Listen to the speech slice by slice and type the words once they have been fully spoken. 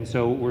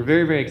So we're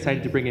very, very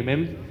excited to bring him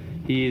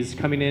in. He's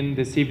coming in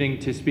this evening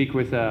to speak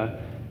with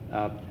a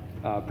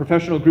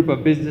professional group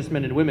of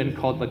businessmen and women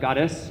called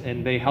Legatus,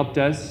 and they helped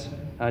us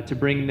to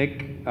bring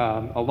Nick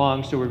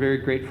along, so we're very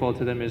grateful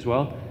to them as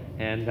well.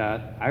 And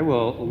I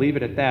will leave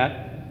it at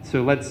that.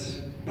 So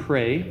let's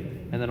pray,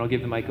 and then I'll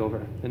give the mic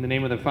over. In the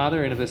name of the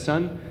Father, and of the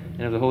Son,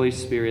 and of the Holy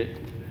Spirit.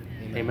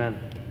 Amen.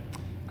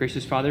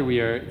 Gracious Father,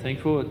 we are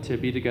thankful to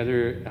be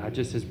together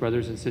just as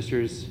brothers and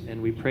sisters,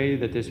 and we pray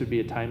that this would be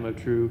a time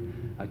of true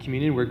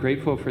communion. We're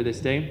grateful for this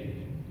day.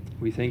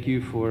 We thank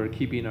you for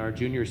keeping our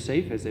juniors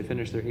safe as they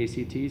finish their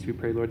ACTs. We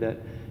pray, Lord,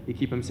 that you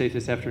keep them safe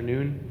this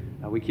afternoon.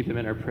 We keep them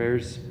in our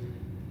prayers.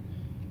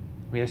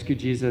 We ask you,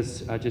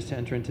 Jesus, just to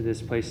enter into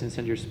this place and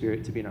send your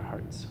Spirit to be in our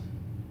hearts.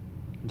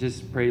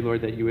 Just pray,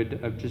 Lord, that you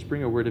would just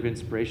bring a word of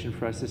inspiration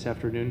for us this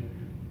afternoon.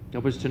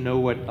 Help us to know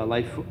what a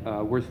life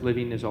worth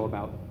living is all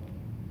about.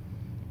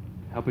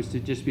 Help us to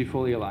just be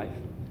fully alive,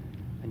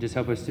 and just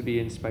help us to be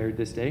inspired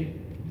this day.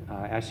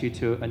 Ask you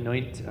to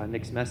anoint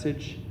Nick's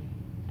message.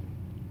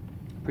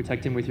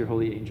 Protect him with your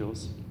holy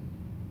angels.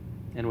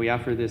 And we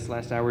offer this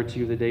last hour to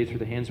you of the day through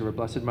the hands of our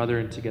Blessed Mother,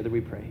 and together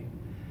we pray.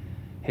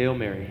 Hail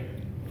Mary,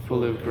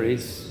 full of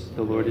grace,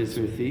 the Lord is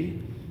with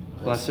thee.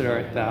 Blessed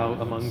art thou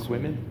among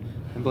women,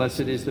 and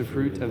blessed is the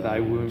fruit of thy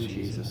womb,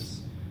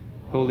 Jesus.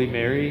 Holy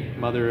Mary,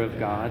 Mother of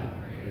God,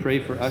 pray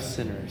for us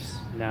sinners,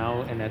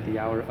 now and at the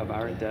hour of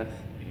our death.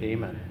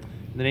 Amen.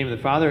 In the name of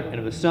the Father, and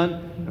of the Son,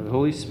 and of the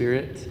Holy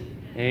Spirit.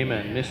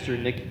 Amen. Mr.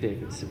 Nick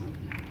Davidson.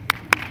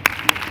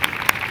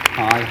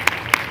 Hi.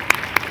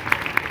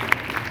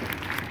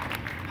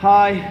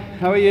 Hi,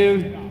 how are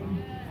you?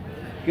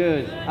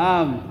 Good.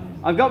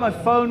 I've got my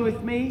phone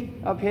with me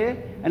up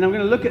here, and I'm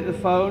going to look at the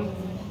phone,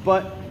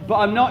 but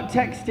I'm not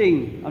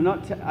texting.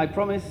 I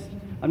promise,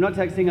 I'm not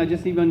texting. I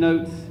just need my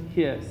notes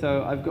here.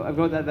 So I've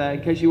got that there.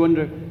 In case you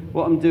wonder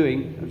what I'm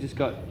doing, I've just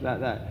got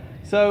that there.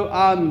 So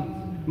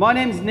my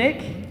name's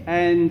Nick,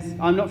 and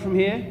I'm not from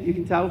here. You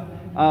can tell.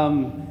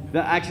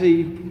 That actually,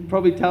 you can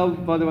probably tell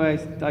by the way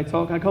I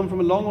talk. I come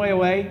from a long way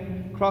away,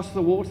 across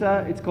the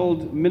water. It's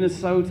called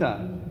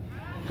Minnesota.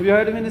 Have you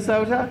heard of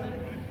Minnesota?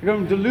 I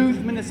come from Duluth,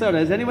 Minnesota.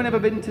 Has anyone ever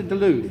been to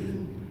Duluth?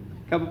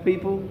 A couple of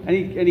people?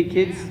 Any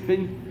kids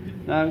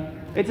been? No?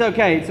 It's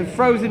okay. It's a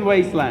frozen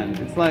wasteland.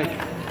 It's like,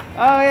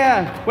 oh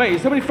yeah. Wait,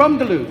 is somebody from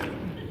Duluth?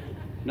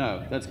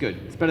 No, that's good.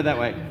 It's better that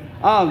way.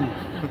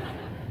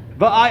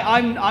 But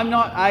I'm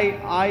not.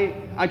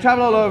 I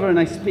travel all over and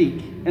I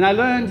speak. And I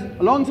learned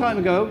a long time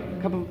ago,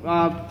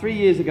 3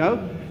 years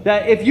ago,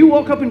 that if you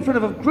walk up in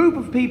front of a group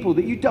of people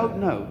that you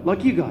don't know,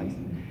 like you guys,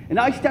 and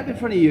I step in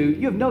front of you,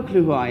 you have no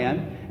clue who I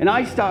am, and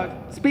I start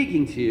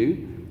speaking to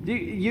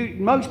you,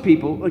 most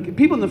people, like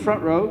people in the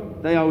front row,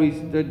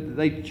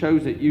 they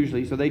chose it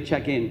usually, so they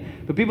check in.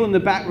 But people in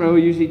the back row are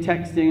usually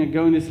texting and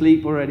going to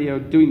sleep already, or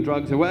doing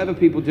drugs, or whatever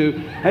people do.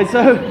 And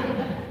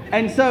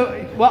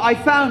so, well, I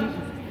found,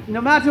 no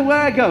matter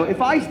where I go,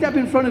 if I step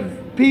in front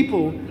of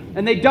people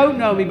and they don't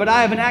know me, but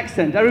I have an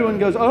accent, everyone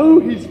goes, oh,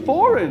 he's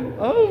foreign.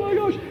 Oh my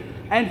gosh.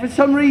 And for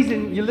some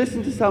reason, you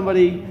listen to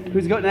somebody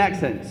who's got an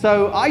accent.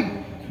 So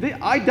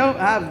I don't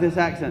have this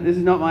accent. This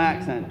is not my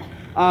accent.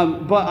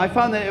 But I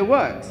found that it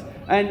works.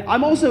 And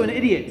I'm also an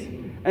idiot.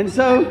 And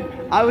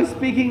so I was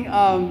speaking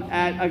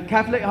at a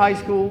Catholic high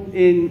school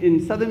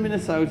in southern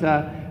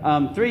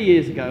Minnesota 3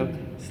 years ago,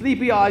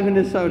 Sleepy Eye,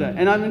 Minnesota.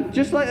 And I'm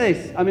just like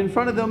this. I'm in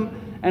front of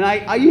them. And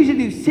I usually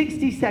do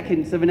 60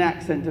 seconds of an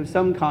accent of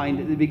some kind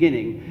at the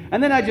beginning.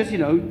 And then I just,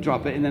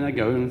 drop it, and then I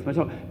go and my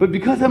talk. But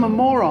because I'm a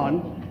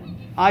moron,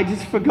 I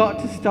just forgot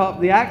to stop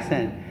the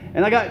accent.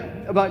 And I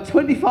got about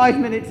 25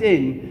 minutes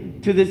in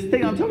to this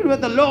thing. I'm talking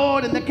about the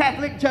Lord and the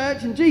Catholic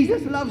Church and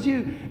Jesus loves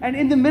you. And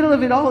in the middle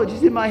of it all,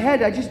 just in my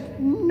head,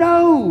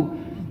 no,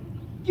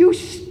 you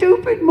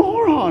stupid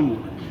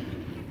moron.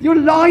 You're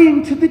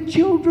lying to the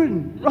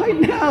children right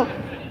now.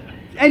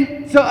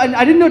 And so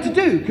I didn't know what to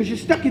do, because you're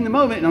stuck in the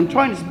moment, and I'm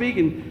trying to speak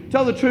and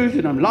tell the truth,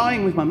 and I'm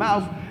lying with my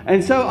mouth.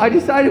 And so I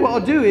decided what I'll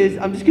do is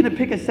I'm just going to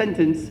pick a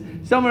sentence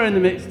somewhere in the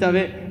midst of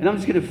it, and I'm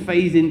just going to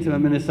phase into a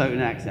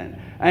Minnesotan accent.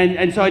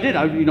 And so I did.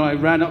 I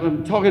ran up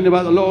and talking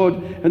about the Lord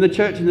and the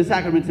church and the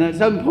sacraments, and at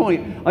some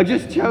point I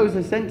just chose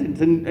a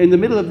sentence, and in the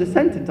middle of the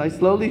sentence I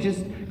slowly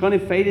just kind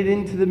of faded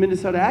into the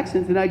Minnesota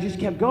accent, and I just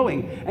kept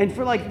going. And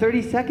for like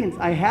 30 seconds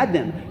I had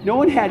them. No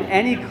one had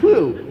any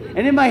clue.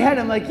 And in my head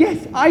I'm like,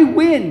 yes, I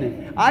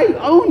win. I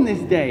own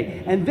this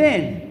day. And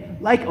then,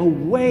 like a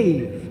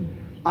wave,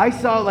 I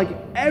saw like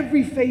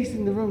every face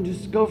in the room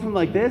just go from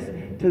like this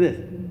to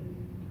this.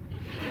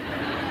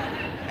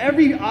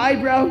 Every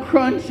eyebrow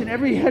crunch and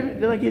every head,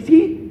 they're like,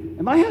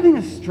 am I having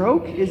a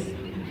stroke?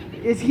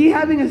 Is he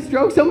having a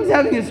stroke? Someone's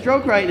having a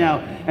stroke right now.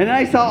 And then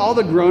I saw all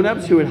the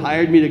grown-ups who had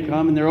hired me to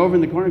come, and they're over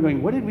in the corner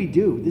going, what did we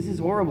do? This is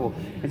horrible.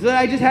 And so then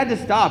I just had to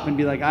stop and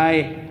be like,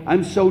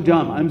 I'm so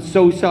dumb. I'm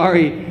so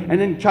sorry.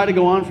 And then try to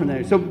go on from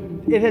there. So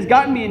it has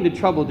gotten me into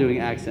trouble doing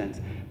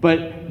accents.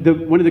 But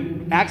one of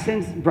the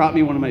accents brought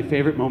me one of my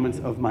favorite moments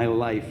of my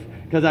life.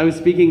 Because I was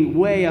speaking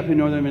way up in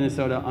northern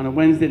Minnesota on a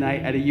Wednesday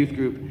night at a youth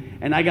group.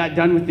 And I got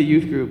done with the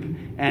youth group,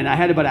 and I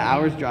had about an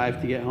hour's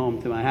drive to get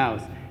home to my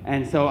house.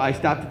 And so I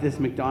stopped at this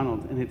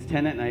McDonald's, and it's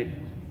 10 at night.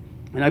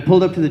 And I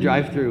pulled up to the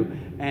drive-thru,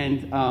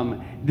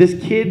 and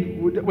this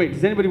kid, wait,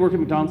 does anybody work at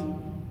McDonald's?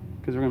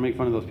 Because we're going to make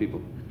fun of those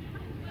people.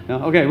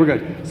 No? Okay, we're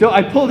good. So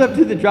I pulled up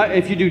to the drive,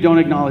 if you do, don't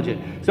acknowledge it.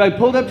 So I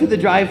pulled up to the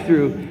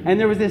drive-thru, and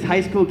there was this high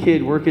school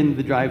kid working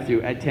the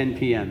drive-thru at 10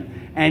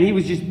 p.m. And he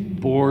was just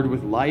bored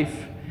with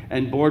life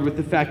and bored with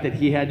the fact that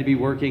he had to be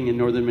working in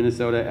northern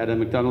Minnesota at a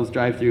McDonald's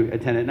drive-thru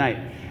at 10 at night.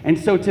 And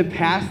so to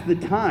pass the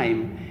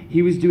time,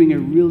 he was doing a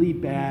really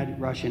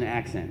bad Russian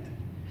accent.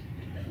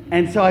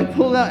 And so I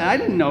pulled out, I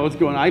didn't know what's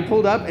going on. I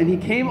pulled up, and he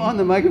came on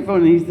the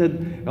microphone, and he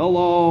said,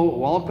 "Hello,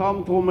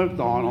 welcome to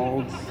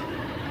McDonald's.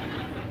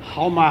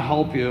 How may I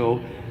help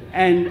you?"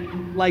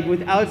 And like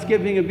without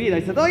skipping a beat,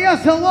 I said, "Oh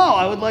yes, hello,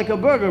 I would like a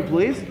burger,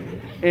 please,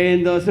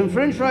 and some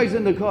french fries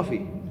and a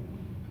coffee."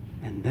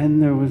 And then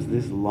there was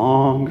this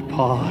long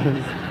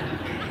pause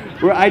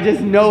where I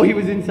just know he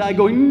was inside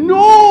going,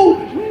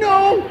 "No,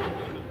 no."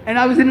 And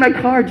I was in my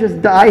car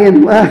just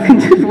dying, laughing,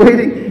 just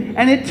waiting.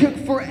 And it took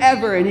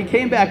forever, and he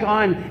came back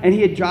on, and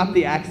he had dropped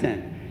the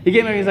accent. He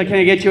came back, he's like, "Can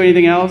I get you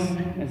anything else?"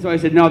 And so I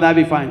said, "No,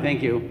 that'd be fine,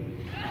 thank you."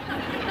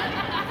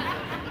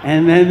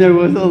 And then there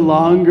was a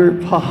longer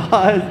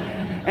pause,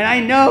 and I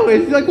know,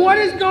 it's like, what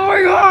is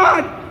going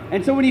on?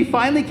 And so when he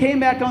finally came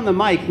back on the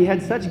mic, he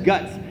had such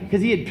guts,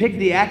 because he had picked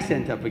the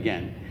accent up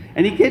again.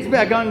 And he gets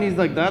back on, and he's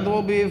like, "That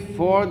will be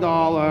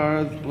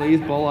 $4,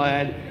 please pull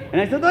ahead." And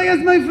I said, "Oh yes,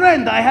 my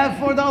friend, I have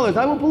 $4.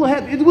 I will pull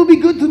ahead. It will be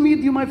good to meet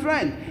you, my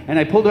friend." And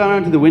I pulled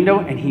around to the window,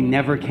 and he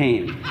never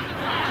came.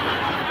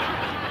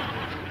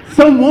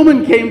 Some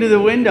woman came to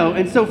the window,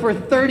 and so for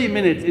 30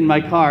 minutes in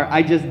my car,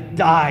 I just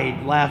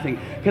died laughing.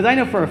 Because I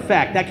know for a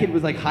fact that kid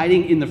was like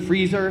hiding in the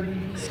freezer,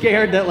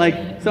 scared that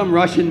like some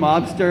Russian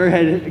mobster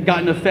had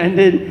gotten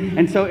offended.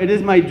 And so it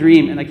is my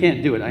dream, and I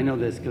can't do it. I know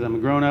this because I'm a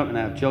grown-up and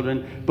I have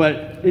children.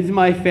 But it's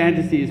my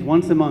fantasy is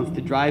once a month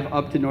to drive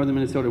up to northern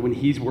Minnesota when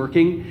he's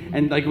working.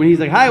 And like when he's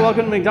like, "Hi,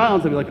 welcome to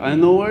McDonald's," I'll be like, "I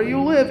know where you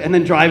live," and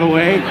then drive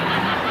away.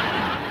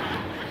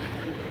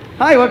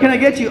 "Hi, what can I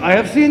get you?" "I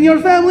have seen your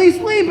family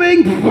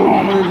sleeping."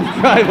 And then just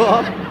drive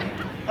off.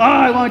 Oh,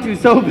 I want to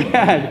so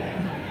bad.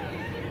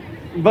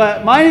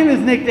 But my name is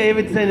Nick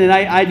Davidson, and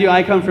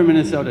I come from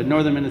Minnesota,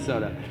 northern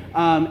Minnesota.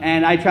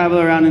 And I travel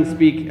around and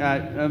speak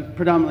at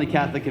predominantly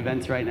Catholic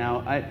events right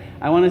now.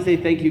 I want to say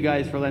thank you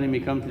guys for letting me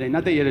come today.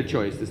 Not that you had a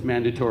choice, this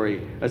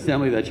mandatory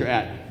assembly that you're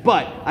at.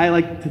 But I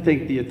like to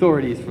thank the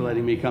authorities for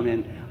letting me come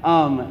in.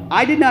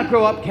 I did not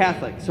grow up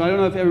Catholic, so I don't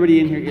know if everybody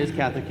in here is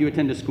Catholic. You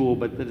attend a school,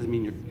 but that doesn't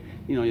mean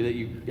that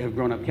you have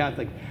grown up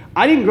Catholic.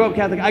 I didn't grow up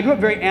Catholic. I grew up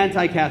very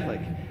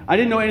anti-Catholic. I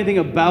didn't know anything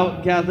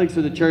about Catholics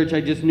or the church. I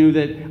just knew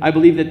that I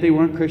believed that they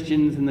weren't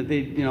Christians and that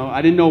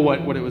I didn't know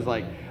what it was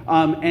like.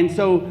 And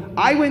so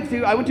I went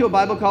to a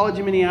Bible college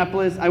in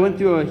Minneapolis. I went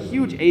through a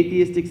huge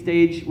atheistic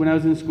stage when I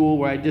was in school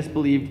where I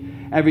disbelieved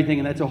everything,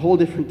 and that's a whole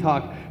different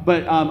talk.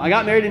 But I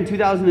got married in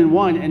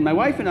 2001, and my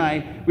wife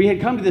and we had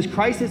come to this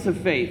crisis of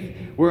faith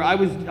where I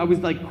was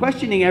like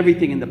questioning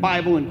everything in the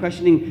Bible and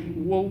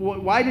questioning, well,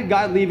 why did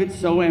God leave it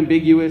so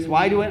ambiguous?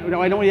 Why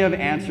don't we have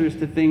answers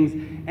to things?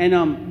 And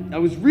I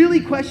was really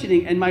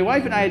questioning, and my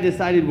wife and I had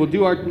decided we'll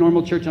do our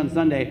normal church on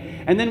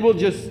Sunday, and then we'll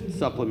just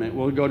supplement.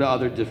 We'll go to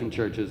other different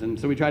churches. And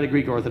so we tried a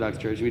Greek Orthodox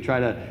church, we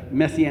tried a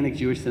Messianic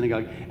Jewish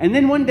synagogue. And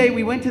then one day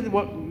we went to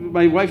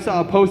my wife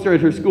saw a poster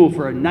at her school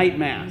for a night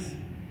mass.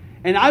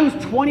 And I was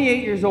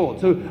 28 years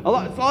old. So a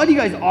lot of you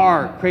guys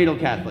are cradle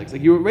Catholics.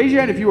 Like, raise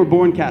your hand if you were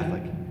born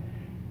Catholic.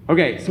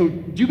 Okay, so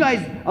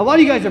a lot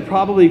of you guys are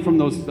probably from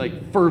those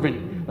like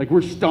fervent, like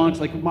we're staunch,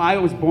 like I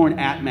was born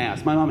at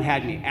Mass. My mom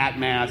had me at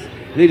Mass.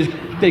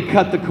 They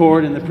cut the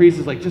cord and the priest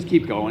is like, "Just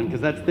keep going,"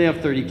 because they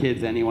have 30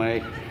 kids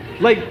anyway.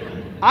 Like,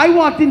 I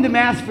walked into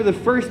Mass for the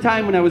first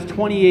time when I was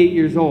 28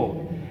 years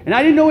old. And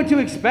I didn't know what to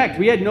expect.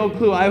 We had no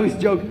clue. I always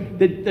joke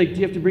that, like, do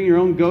you have to bring your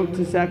own goat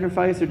to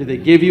sacrifice, or do they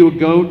give you a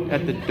goat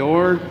at the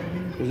door?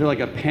 Is there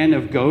like a pen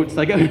of goats?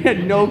 Like, I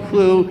had no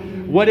clue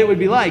what it would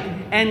be like.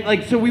 And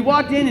like, so we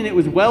walked in and it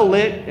was well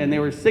lit and they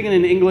were singing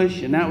in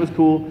English and that was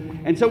cool.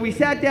 And so we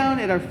sat down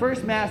at our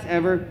first Mass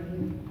ever,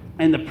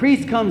 and the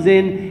priest comes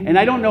in, and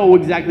I don't know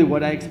exactly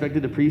what I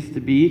expected the priest to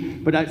be,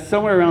 but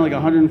somewhere around like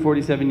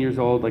 147 years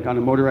old, like on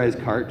a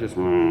motorized cart, just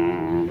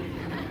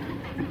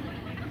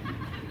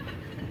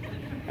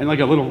and like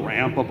a little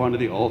ramp up onto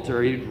the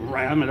altar. He'd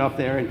ram it up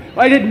there, and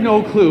I had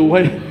no clue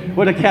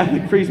what a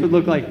Catholic priest would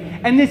look like.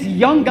 And this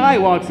young guy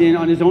walks in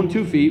on his own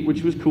 2 feet,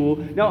 which was cool.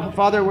 Now,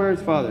 Father, where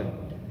is Father?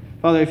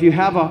 Father, if you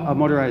have a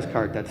motorized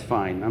cart, that's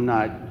fine.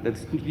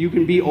 You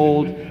can be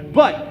old.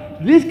 But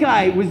this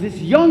guy was this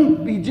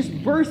young, he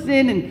just bursts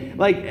in and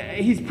like,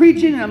 he's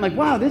preaching, and I'm like,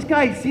 wow, this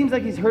guy seems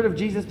like he's heard of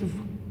Jesus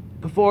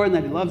before and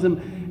that he loves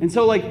him. And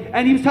so like,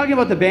 and he was talking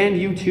about the band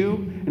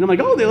U2, and I'm like,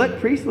 oh, they let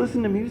priests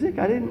listen to music?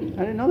 I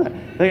didn't know that.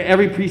 Like,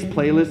 every priest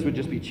playlist would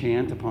just be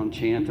chant upon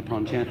chant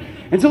upon chant.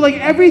 And so like,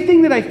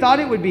 everything that I thought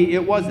it would be,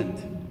 it wasn't.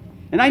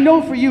 And I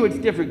know for you it's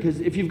different, because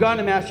if you've gone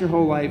to Mass your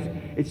whole life,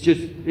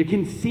 it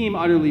can seem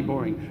utterly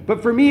boring.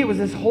 But for me, it was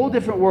this whole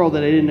different world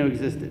that I didn't know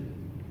existed.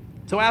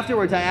 So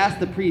afterwards, I asked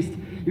the priest,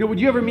 would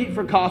you ever meet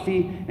for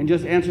coffee and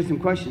just answer some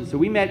questions? So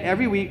we met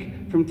every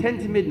week from 10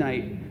 to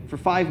midnight for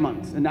 5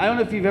 months. And I don't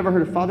know if you've ever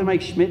heard of Father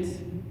Mike Schmitz.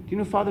 Do you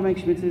know who Father Mike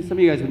Schmitz is? Some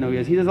of you guys would know who he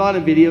is. He does a lot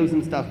of videos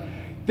and stuff.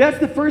 That's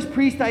the first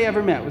priest I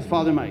ever met, was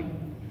Father Mike.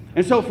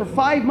 And so for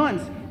 5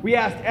 months, we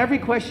asked every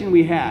question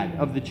we had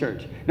of the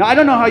church. Now, I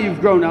don't know how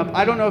you've grown up.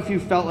 I don't know if you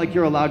felt like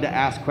you're allowed to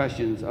ask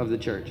questions of the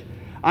church.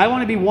 I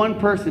want to be one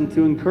person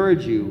to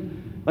encourage you.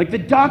 Like, the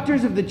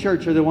doctors of the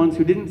church are the ones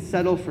who didn't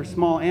settle for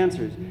small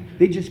answers.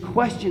 They just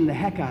questioned the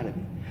heck out of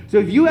it. So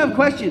if you have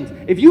questions,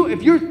 if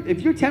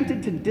you're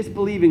tempted to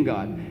disbelieve in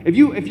God, if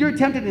you're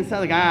tempted and say,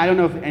 like, I don't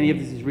know if any of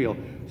this is real,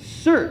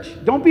 search.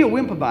 Don't be a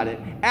wimp about it.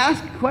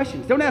 Ask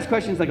questions. Don't ask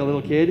questions like a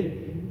little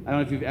kid. I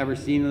don't know if you've ever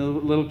seen a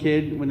little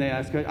kid when they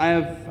ask questions.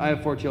 I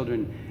have 4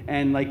 children,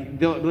 and like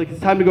they'll like,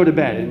 it's time to go to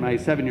bed, and my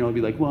 7-year-old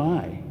will be like,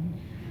 why?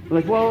 We're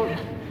like, well,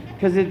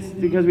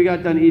 because we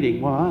got done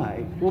eating.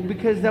 Why? Well,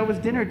 because that was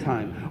dinner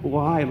time.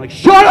 Why? I'm like,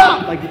 shut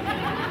up! Like,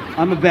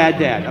 I'm a bad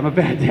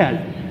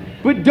dad.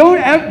 But don't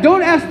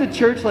ask the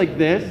church like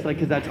this, like,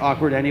 because that's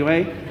awkward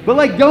anyway. But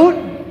like,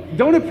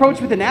 don't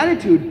approach with an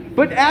attitude,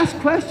 but ask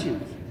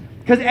questions.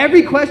 Because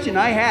every question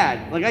I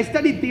had, like, I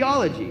studied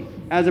theology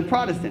as a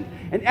Protestant,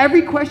 and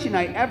every question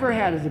I ever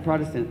had as a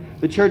Protestant,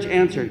 the church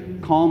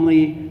answered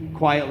calmly,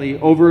 quietly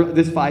over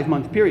this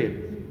 5-month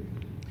period.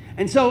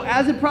 And so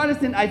as a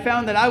Protestant, I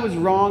found that I was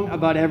wrong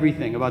about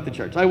everything about the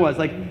church. I was.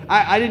 Like,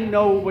 I didn't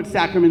know what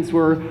sacraments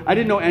were. I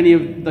didn't know any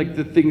of, like,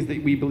 the things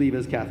that we believe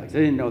as Catholics. I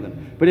didn't know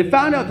them. But it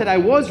found out that I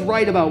was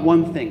right about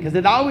one thing. Because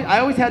I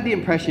always had the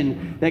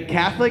impression that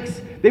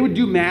Catholics, they would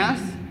do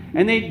Mass,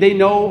 and they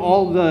know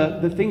all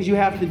the things you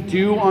have to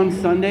do on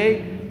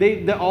Sunday.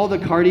 All the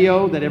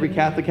cardio that every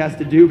Catholic has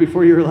to do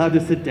before you're allowed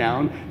to sit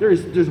down.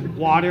 There's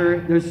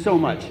water. There's so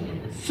much.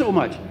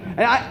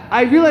 And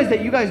I realized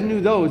that you guys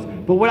knew those,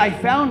 but what I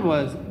found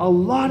was a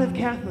lot of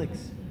Catholics,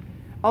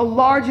 a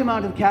large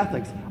amount of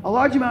Catholics, a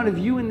large amount of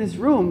you in this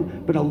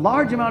room, but a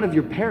large amount of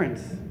your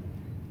parents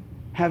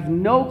have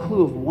no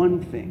clue of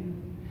one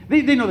thing.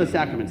 They know the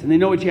sacraments, and they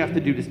know what you have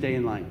to do to stay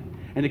in line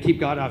and to keep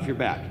God off your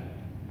back.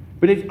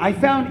 But I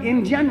found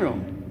in general,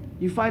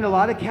 you find a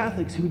lot of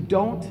Catholics who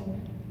don't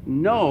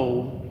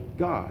know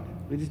God.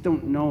 They just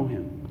don't know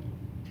Him.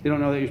 They don't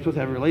know that you're supposed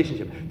to have a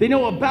relationship. They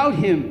know about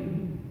Him,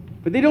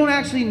 but they don't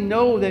actually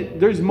know that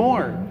there's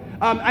more.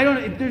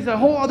 There's a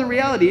whole other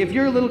reality. If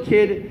you're a little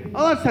kid, a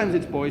lot of times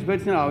it's boys, but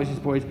it's not always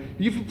just boys.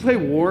 You play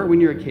war when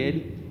you're a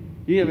kid.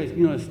 You have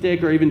a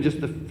stick or even just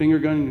the finger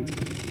gun.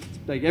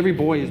 Like, every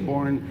boy is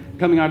born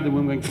coming out of the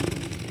womb going,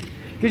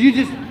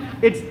 because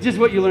it's just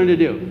what you learn to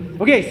do.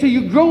 Okay, so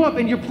you grow up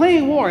and you're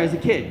playing war as a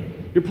kid.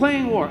 You're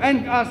playing war.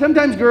 And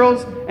sometimes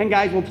girls and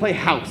guys will play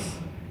house.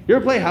 You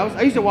ever play house?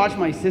 I used to watch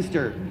my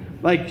sister.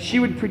 Like, she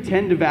would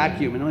pretend to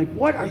vacuum. And I'm like,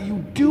 what are you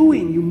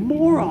doing, you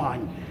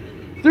moron?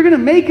 They're going to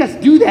make us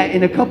do that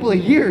in a couple of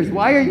years.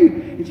 Why are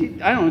you...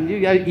 I don't know,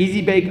 you got an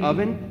easy bake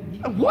oven?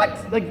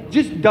 What? Like,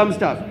 just dumb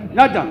stuff.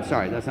 Not dumb,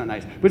 sorry, that's not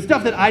nice. But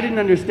stuff that I didn't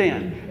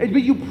understand.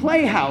 But you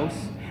play house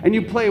and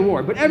you play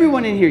war. But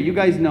everyone in here, you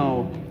guys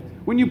know,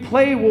 when you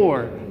play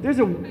war, there's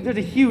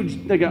a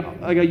huge, like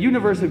a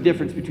universe of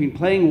difference between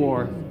playing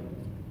war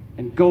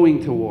and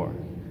going to war.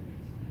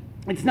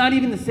 It's not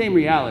even the same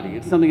reality.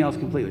 It's something else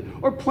completely.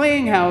 Or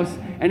playing house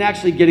and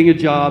actually getting a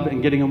job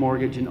and getting a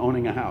mortgage and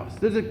owning a house.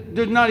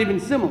 They're not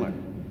even similar.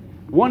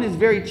 One is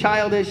very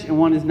childish and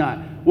one is not.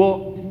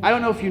 Well, I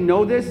don't know if you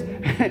know this.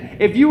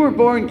 If you were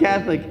born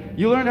Catholic,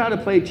 you learned how to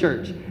play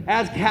church.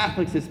 As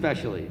Catholics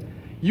especially.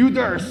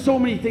 There are so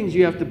many things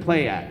you have to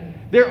play at.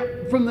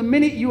 From the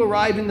minute you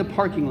arrive in the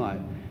parking lot,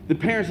 the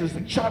parents are just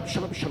like, shut up,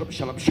 shut up, shut up,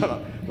 shut up, shut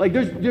up. Like,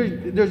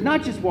 there's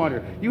not just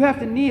water. You have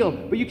to kneel,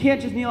 but you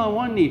can't just kneel on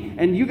one knee.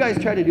 And you guys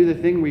try to do the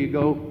thing where you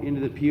go into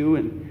the pew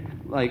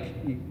and, like,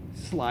 you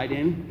slide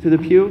in to the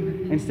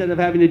pew instead of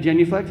having to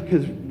genuflect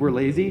because we're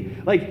lazy.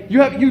 Like,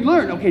 you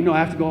learn, okay, no, I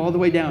have to go all the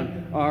way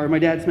down, or my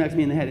dad smacks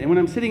me in the head. And when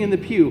I'm sitting in the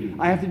pew,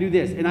 I have to do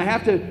this. And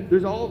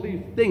there's all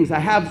these things. I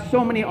have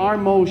so many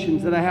arm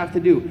motions that I have to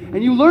do.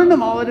 And you learn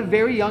them all at a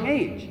very young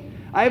age.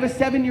 I have a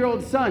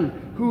 7-year-old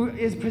son who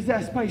is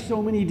possessed by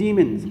so many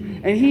demons.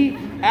 And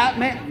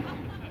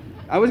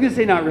I was going to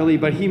say not really,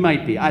 but he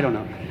might be. I don't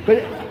know.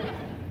 But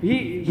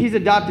he's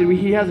adopted.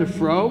 He has a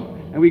fro,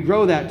 and we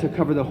grow that to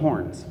cover the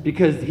horns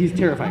because he's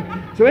terrifying.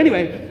 So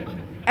anyway,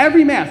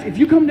 every Mass, if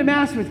you come to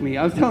Mass with me,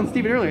 I was telling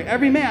Stephen earlier,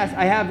 every Mass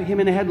I have him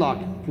in a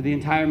headlock for the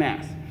entire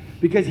Mass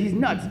because he's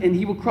nuts, and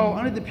he will crawl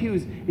under the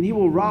pews, and he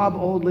will rob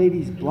old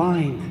ladies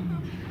blind.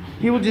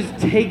 He will just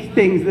take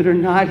things that are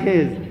not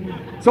his.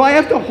 So I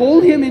have to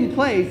hold him in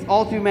place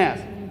all through Mass.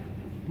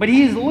 But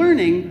he is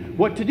learning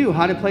what to do,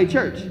 how to play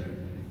church.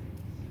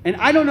 And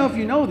I don't know if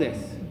you know this,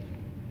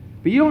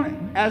 but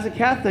as a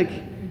Catholic,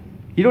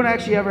 you don't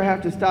actually ever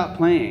have to stop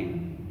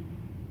playing.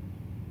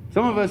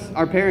 Some of us,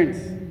 our parents,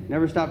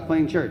 never stopped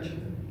playing church.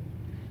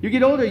 You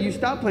get older, you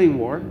stop playing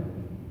war.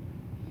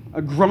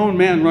 A grown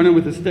man running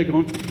with a stick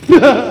going,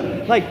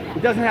 like,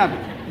 it doesn't happen.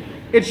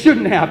 It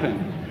shouldn't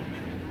happen.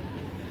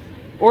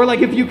 Or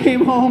like if you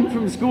came home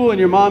from school and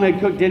your mom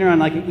had cooked dinner on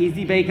like an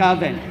easy bake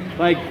oven,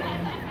 like,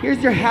 here's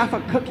your half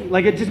a cookie.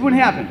 Like, it just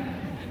wouldn't happen.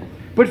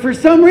 But for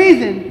some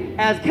reason,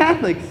 as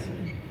Catholics,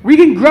 we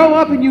can grow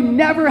up and you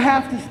never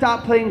have to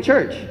stop playing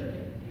church.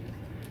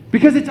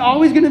 Because it's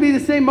always going to be the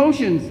same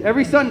motions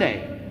every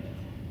Sunday.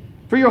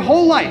 For your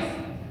whole life.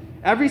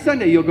 Every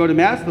Sunday you'll go to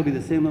Mass, there'll be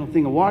the same little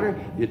thing of water,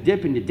 you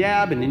dip and you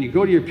dab, and then you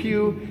go to your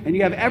pew, and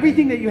you have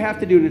everything that you have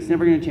to do, and it's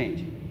never going to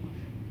change.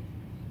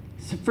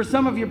 So for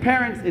some of your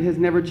parents, it has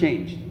never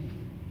changed.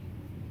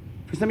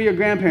 For some of your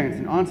grandparents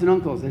and aunts and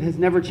uncles, it has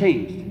never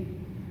changed.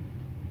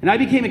 And I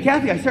became a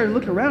Catholic, I started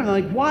looking around, and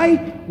I'm like,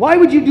 why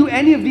would you do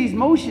any of these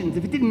motions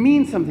if it didn't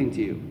mean something to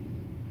you?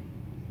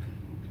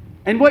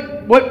 And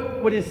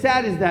what is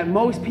sad is that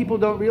most people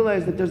don't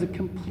realize that there's a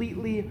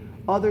completely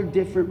other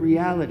different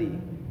reality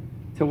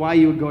to why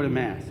you would go to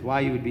Mass, why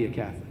you would be a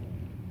Catholic.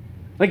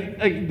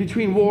 Like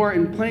between war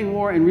and playing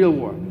war and real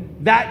war.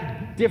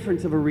 That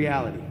difference of a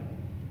reality.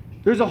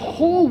 There's a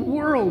whole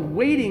world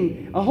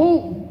waiting, a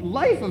whole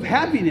life of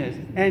happiness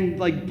and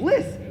like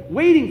bliss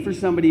waiting for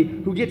somebody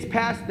who gets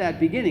past that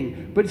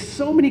beginning. But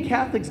so many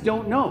Catholics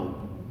don't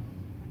know.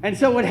 And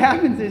so what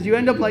happens is you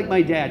end up like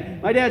my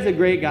dad. My dad's a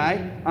great guy.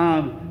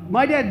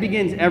 My dad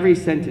begins every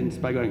sentence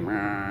by going,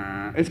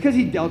 "Rah." It's because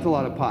he dealt a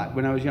lot of pot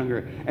when I was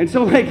younger. And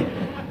so like,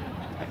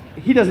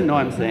 he doesn't know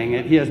I'm saying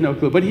it. He has no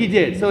clue, but he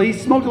did. So he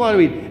smoked a lot of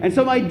weed. And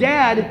so my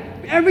dad,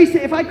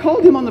 if I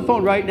called him on the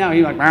phone right now,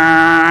 he'd be like,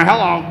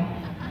 "Hello."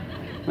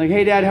 Like,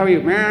 "Hey, Dad, how are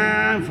you?"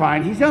 "I'm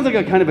fine." He sounds like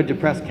a kind of a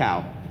depressed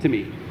cow to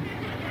me.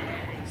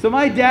 So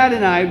my dad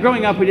and I,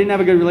 growing up, we didn't have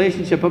a good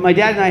relationship, but my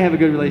dad and I have a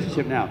good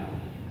relationship now.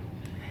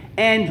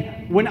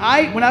 And when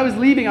I was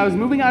leaving, I was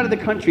moving out of the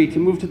country to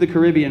move to the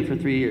Caribbean for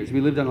 3 years.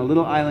 We lived on a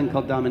little island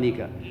called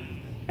Dominica.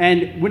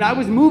 And when I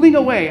was moving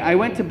away, I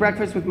went to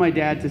breakfast with my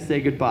dad to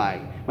say goodbye.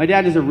 My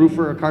dad is a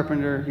roofer, a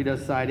carpenter, he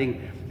does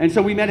siding. And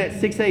so we met at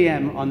 6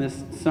 a.m. on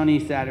this sunny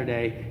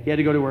Saturday. He had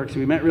to go to work, so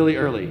we met really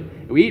early.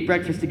 We eat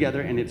breakfast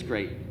together, and it's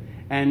great.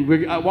 And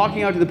we're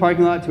walking out to the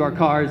parking lot to our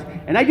cars,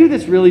 and I do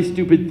this really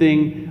stupid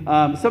thing.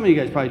 Some of you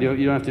guys probably do it,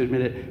 you don't have to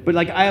admit it. But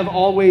like I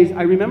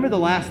remember the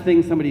last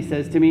thing somebody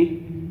says to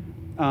me,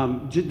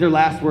 their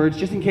last words,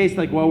 just in case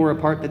like while we're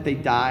apart that they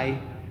die.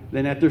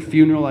 Then at their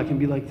funeral, I can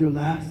be like, their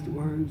last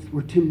words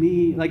were to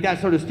me. Like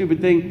that sort of stupid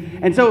thing.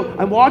 And so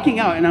I'm walking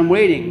out and I'm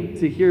waiting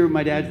to hear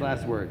my dad's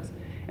last words.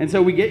 And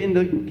so we get in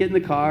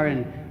the car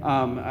and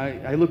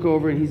I look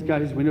over and he's got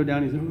his window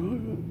down. He's like,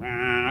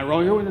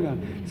 roll your window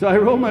down. So I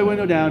roll my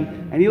window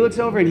down and he looks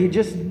over and he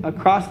just,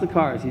 across the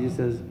cars, he just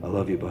says, "I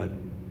love you, bud."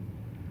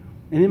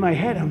 And in my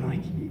head, I'm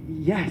like,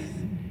 yes,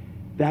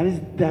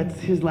 that's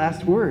his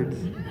last words.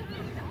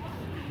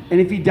 And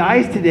if he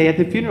dies today at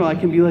the funeral, I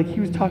can be like,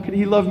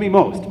 he loved me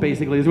most,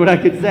 basically, is what I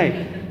could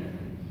say.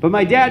 But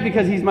my dad,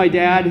 because he's my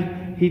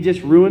dad, he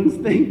just ruins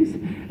things.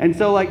 And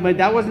so, like,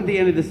 that wasn't the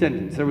end of the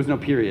sentence. There was no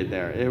period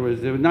there. It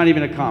was not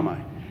even a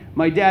comma.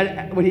 My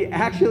dad, what he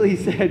actually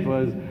said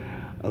was,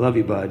 "I love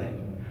you, bud.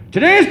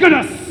 Today's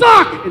gonna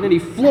suck!" And then he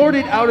floored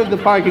it out of the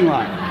parking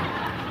lot.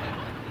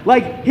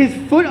 Like, his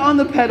foot on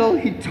the pedal,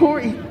 he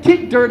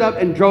kicked dirt up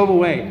and drove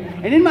away.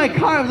 And in my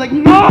car, I was like,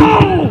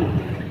 "No!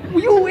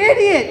 You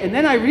idiot!" And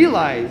then I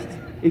realized,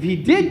 if he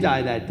did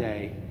die that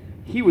day,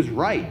 he was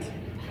right.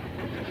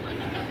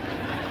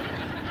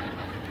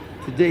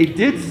 Today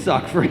did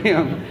suck for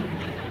him.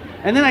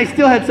 And then I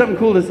still had something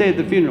cool to say at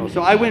the funeral,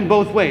 so I win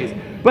both ways.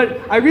 But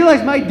I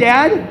realized my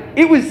dad,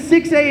 it was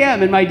 6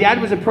 a.m., and my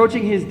dad was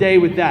approaching his day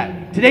with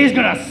that. Today's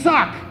gonna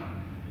suck!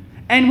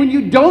 And when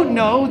you don't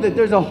know that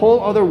there's a whole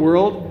other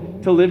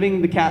world to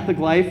living the Catholic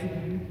life,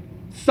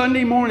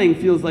 Sunday morning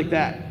feels like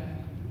that.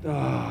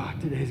 Oh,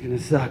 today's gonna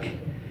suck.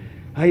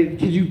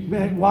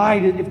 Why?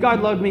 If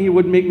God loved me, he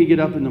wouldn't make me get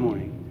up in the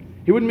morning.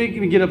 He wouldn't make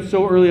me get up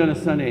so early on a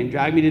Sunday and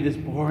drag me to this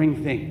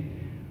boring thing.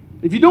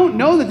 If you don't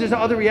know that there's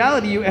another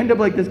reality, you end up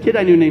like this kid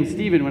I knew named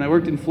Steven when I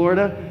worked in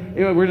Florida.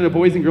 I worked at a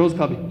Boys and Girls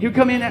Club. He would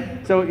come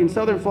in, so in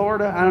Southern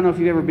Florida, I don't know if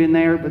you've ever been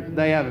there, but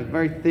they have a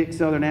very thick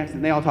Southern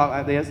accent. They all talk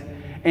like this.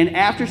 And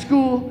after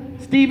school,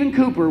 Stephen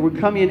Cooper would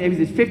come in. He was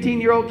this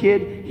 15-year-old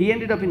kid. He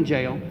ended up in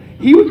jail.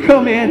 He would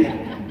come in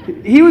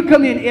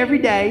every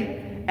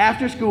day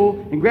after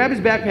school and grab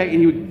his backpack, and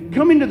he would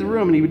come into the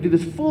room and he would do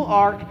this full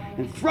arc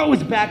and throw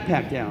his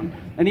backpack down.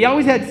 And he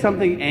always had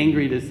something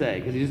angry to say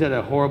because he just had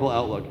a horrible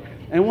outlook.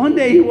 And one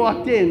day he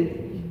walked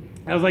in,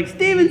 I was like,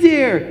 "Steven's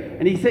here!"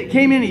 And he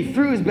came in, he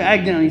threw his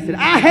bag down, and he said,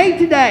 "I hate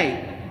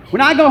today.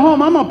 When I go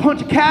home, I'm gonna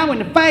punch a cow in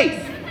the face."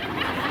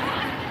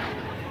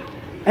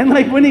 And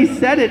like when he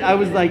said it, I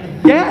was like,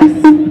 yes,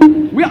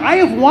 I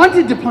have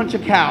wanted to punch a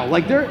cow.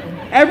 Like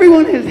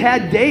everyone has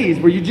had days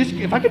where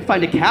if I could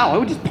find a cow, I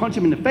would just punch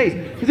him in the face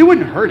because it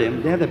wouldn't hurt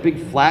him. They have that big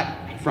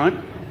flat front.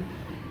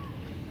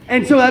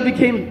 And so that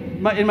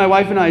became in my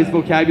wife and I's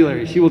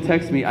vocabulary. She will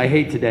text me, "I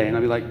hate today," and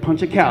I'll be like,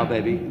 "Punch a cow,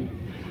 baby."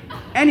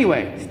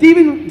 Anyway,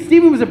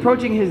 Stephen was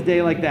approaching his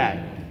day like that.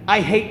 I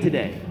hate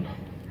today.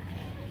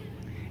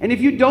 And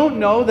if you don't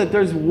know that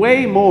there's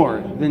way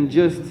more than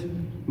just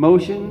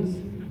motions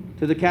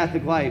to the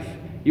Catholic life,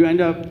 you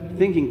end up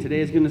thinking today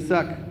is going to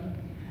suck.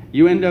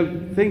 You end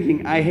up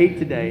thinking, I hate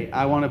today,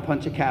 I want to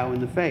punch a cow in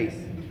the face.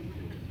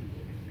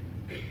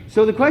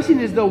 So the question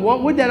is, though,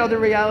 what would that other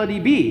reality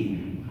be?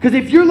 Because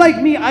if you're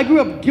like me, I grew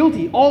up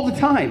guilty all the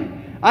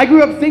time. I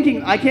grew up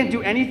thinking I can't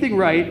do anything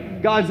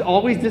right. God's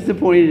always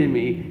disappointed in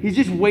me. He's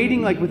just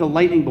waiting like with a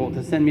lightning bolt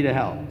to send me to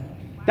hell.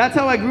 That's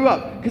how I grew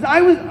up. Because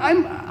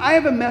I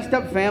have a messed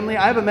up family.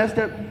 I messed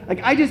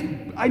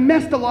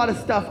a lot of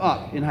stuff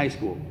up in high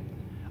school.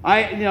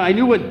 I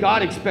knew what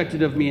God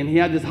expected of me, and He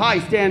had this high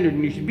standard,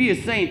 and you should be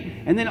a saint.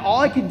 And then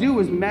all I could do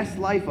was mess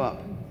life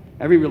up.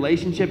 Every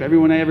relationship,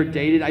 everyone I ever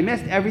dated, I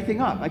messed everything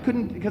up. I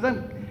couldn't, because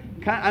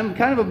I'm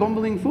kind of a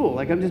bumbling fool.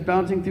 Like, I'm just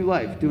bouncing through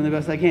life, doing the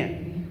best I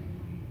can.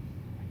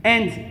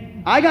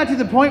 And I got to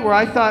the point where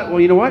I thought, well,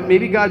 you know what?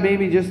 Maybe God made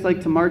me just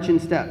like to march in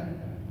step,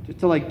 just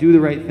to like do the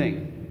right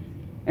thing.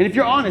 And if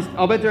you're honest,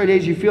 I'll bet there are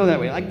days you feel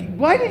that way. Like,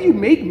 why did you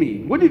make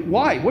me?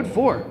 Why? What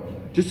for?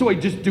 Just so I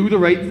just do the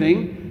right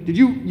thing? Did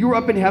you were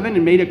up in heaven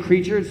and made a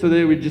creature so that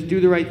it would just do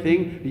the right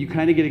thing? And you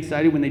kind of get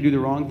excited when they do the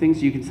wrong thing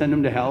so you can send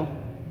them to hell?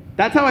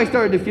 That's how I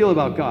started to feel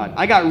about God.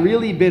 I got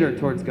really bitter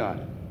towards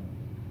God.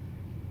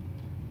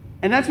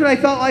 And that's what I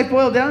thought life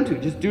boiled down to.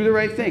 Just do the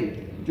right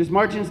thing. Just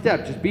march in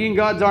step. Just be in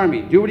God's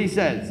army. Do what He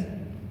says.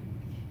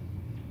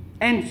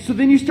 And so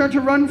then you start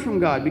to run from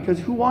God, because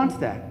who wants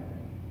that?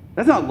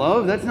 That's not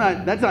love. That's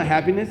not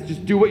happiness.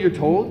 Just do what you're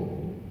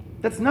told.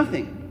 That's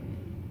nothing.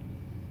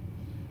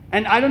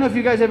 And I don't know if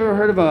you guys have ever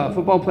heard of a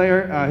football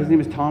player. His name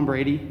is Tom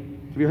Brady.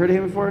 Have you heard of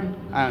him before?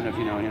 I don't know if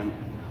you know him.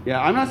 Yeah,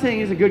 I'm not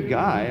saying he's a good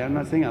guy. I'm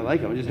not saying I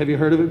like him. Just, have you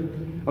heard of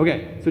him?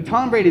 Okay, so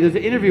Tom Brady, there's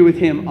an interview with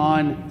him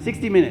on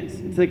 60 Minutes.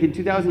 It's like in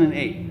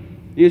 2008.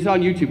 It's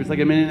on YouTube. It's like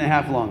a minute and a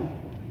half long.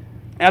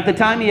 At the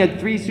time, he had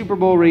 3 Super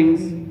Bowl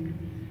rings.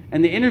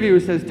 And the interviewer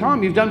says,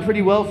 Tom, you've done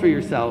pretty well for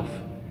yourself.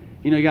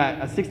 You know, you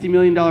got a $60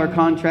 million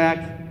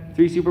contract,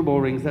 3 Super Bowl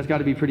rings. That's got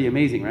to be pretty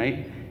amazing,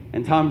 right?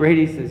 And Tom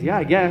Brady says, yeah,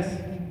 I guess.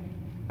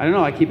 I don't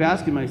know. I keep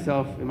asking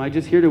myself, am I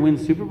just here to win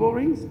Super Bowl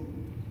rings?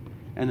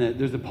 And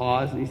there's a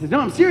pause. And he says, no,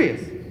 I'm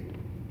serious.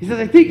 He says,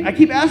 I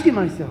keep asking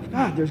myself,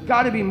 God, there's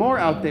got to be more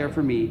out there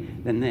for me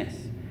than this.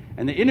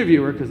 And the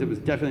interviewer, because it was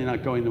definitely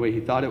not going the way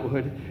he thought it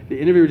would, the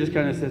interviewer just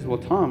kind of says, well,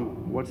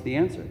 Tom, what's the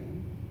answer?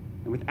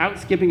 And without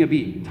skipping a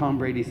beat, Tom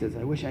Brady says,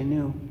 I wish I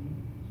knew.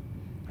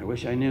 I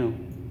wish I knew.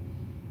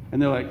 And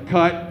they're like,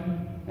 cut.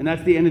 And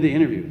that's the end of the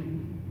interview.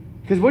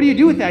 Because what do you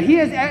do with that?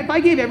 If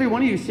I gave every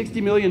one of you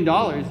 $60 million,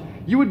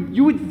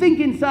 you would think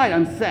inside,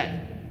 I'm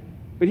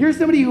set. But here's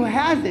somebody who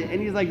has it,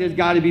 and he's like, there's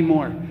got to be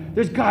more.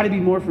 There's got to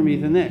be more for me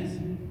than this.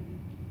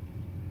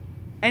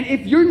 And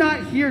if you're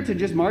not here to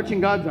just march in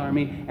God's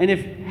army, and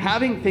if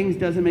having things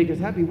doesn't make us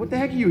happy, what the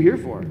heck are you here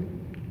for?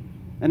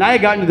 And I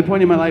had gotten to the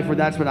point in my life where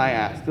that's what I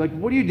asked. Like,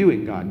 what are you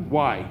doing, God?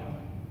 Why?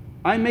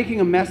 I'm making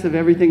a mess of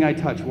everything I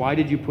touch. Why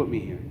did you put me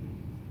here?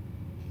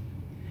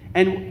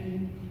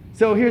 And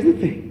so here's the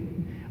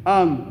thing.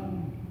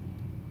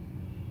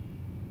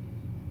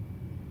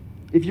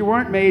 If you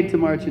weren't made to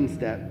march in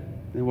step,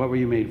 then what were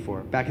you made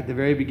for? Back at the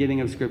very beginning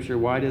of Scripture,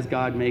 why does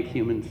God make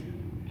humans?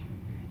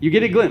 You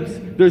get a glimpse.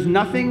 There's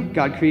nothing.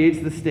 God creates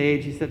the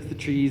stage. He sets the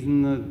trees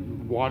and the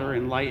water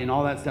and light and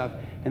all that stuff.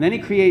 And then He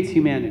creates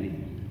humanity.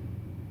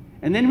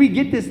 And then we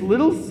get this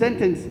little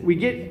sentence.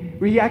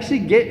 We actually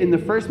get in the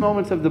first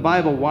moments of the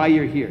Bible why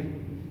you're here.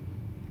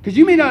 Because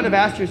you may not have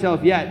asked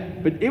yourself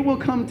yet, but it will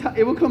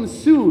come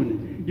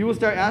soon. You will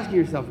start asking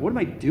yourself, what am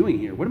I doing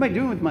here? What am I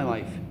doing with my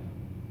life?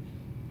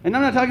 And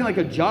I'm not talking like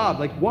a job.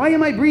 Like, why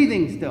am I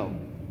breathing still?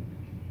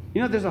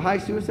 You know, there's a high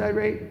suicide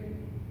rate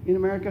in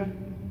America.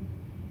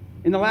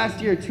 In the last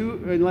year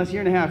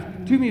and a half,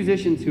 2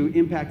 musicians who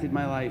impacted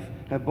my life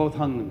have both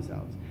hung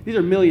themselves. These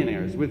are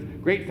millionaires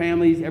with great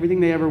families,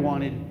 everything they ever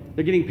wanted.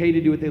 They're getting paid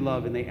to do what they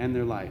love, and they end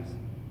their lives.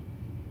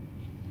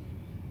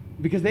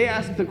 Because they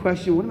ask the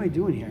question, what am I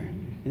doing here?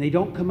 And they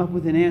don't come up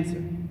with an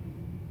answer.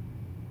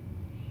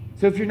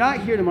 So if you're not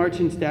here to march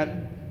in step,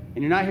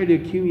 and you're not here to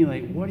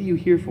accumulate, what are you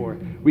here for?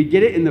 We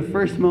get it in the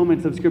first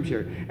moments of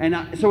Scripture.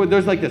 And so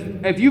there's like this.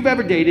 If you've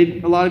ever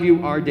dated, a lot of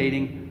you are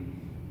dating.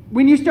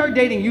 When you start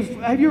dating,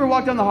 have you ever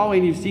walked down the hallway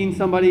and you've seen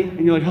somebody,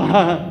 and you're like,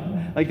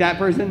 ha, like that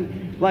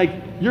person? Like,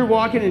 you're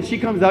walking and she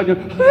comes out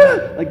and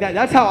you're like that.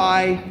 That's how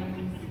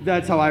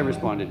I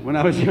responded when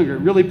I was younger,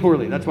 really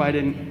poorly. That's why I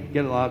didn't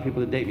get a lot of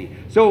people to date me.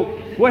 So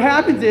what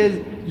happens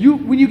is,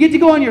 when you get to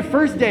go on your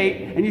first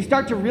date and you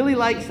start to really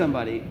like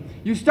somebody,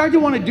 you start to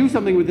want to do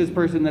something with this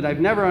person that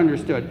I've never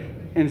understood.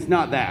 And it's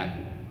not that,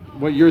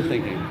 what you're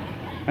thinking.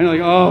 And you're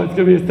like, oh, it's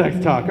going to be a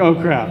sex talk. Oh,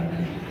 crap.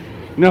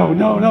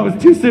 No,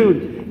 it's too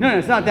soon. No,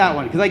 it's not that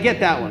one, because I get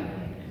that one.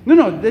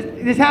 No,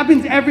 this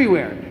happens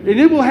everywhere. And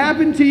it will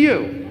happen to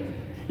you.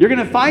 You're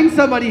going to find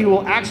somebody who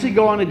will actually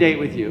go on a date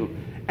with you.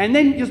 And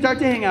then you'll start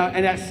to hang out.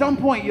 And at some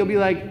point, she'll be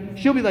like,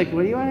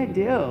 what do you want to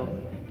do?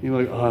 And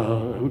you're like, I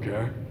don't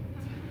care.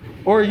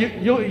 Or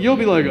you'll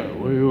be like,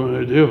 what do you want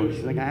to do?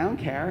 She's like, I don't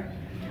care.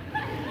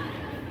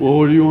 Well,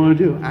 what do you want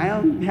to do? I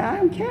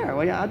don't care.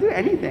 Well, I'll do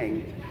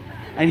anything.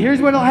 And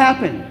here's what'll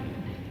happen.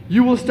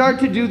 You will start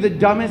to do the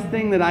dumbest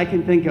thing that I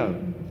can think of.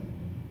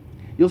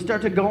 You'll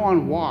start to go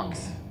on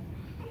walks.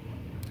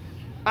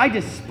 I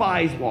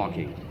despise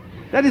walking.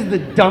 That is the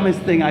dumbest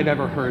thing I've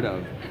ever heard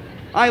of.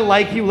 I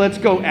like you, let's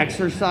go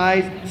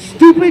exercise.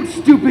 Stupid,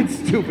 stupid,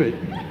 stupid.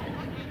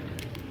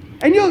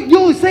 And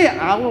you'll say,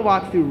 I will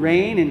walk through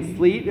rain and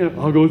sleet.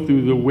 I'll go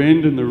through the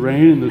wind and the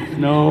rain and the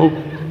snow.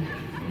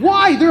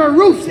 Why? There are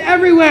roofs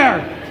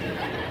everywhere.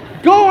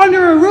 Go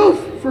under a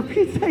roof, for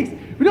Pete's sakes.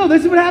 But no,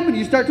 this is what happened.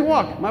 You start to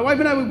walk. My wife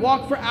and I would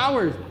walk for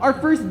hours. Our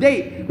first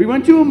date, we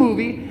went to a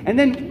movie, and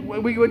then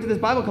when we went to this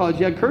Bible college,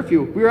 you had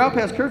curfew. We were out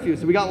past curfew,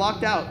 so we got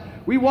locked out.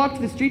 We walked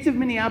the streets of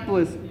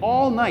Minneapolis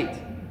all night,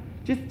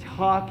 just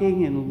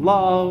talking and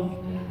love.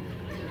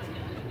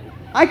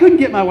 I couldn't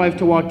get my wife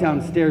to walk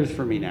downstairs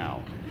for me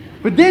now.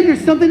 But then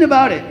there's something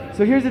about it.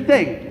 So here's the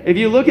thing. If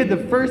you look at the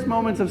first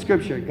moments of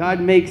Scripture, God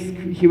makes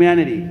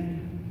humanity.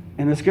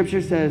 And the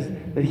Scripture says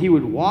that he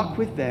would walk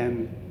with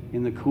them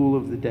in the cool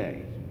of the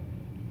day.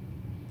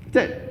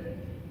 That's it.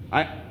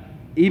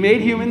 He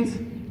made humans,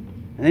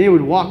 and then he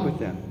would walk with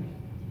them.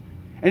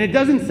 And it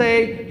doesn't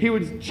say he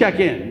would check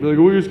in. Be like,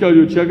 we just got to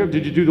do a checkup.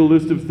 Did you do the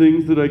list of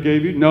things that I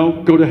gave you?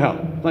 No, go to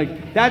hell.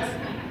 Like,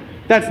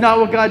 that's not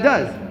what God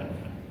does.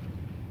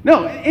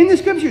 No, in the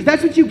Scriptures,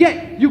 that's what you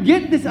get. You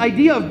get this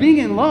idea of being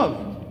in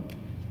love.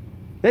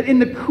 That in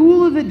the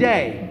cool of the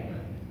day,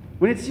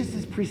 when it's just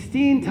this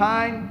pristine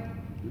time,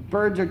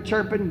 birds are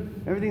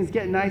chirping, everything's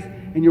getting nice,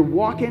 and you're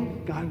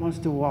walking, God wants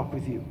to walk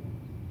with you.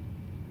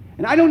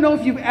 And I don't know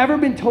if you've ever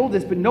been told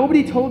this, but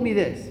nobody told me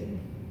this.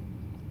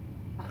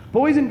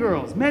 Boys and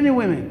girls, men and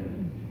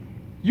women,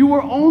 you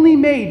were only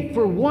made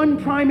for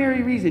one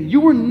primary reason.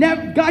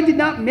 God did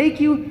not make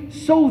you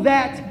so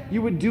that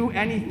you would do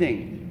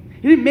anything.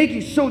 He didn't make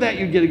you so that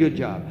you'd get a good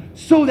job,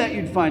 so that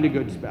you'd find a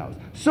good spouse,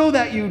 so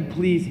that you'd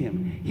please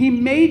him. He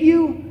made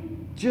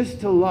you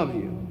just to love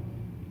you.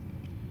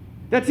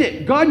 That's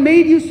it. God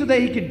made you so that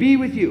he could be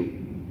with you.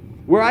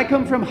 Where I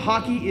come from,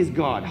 hockey is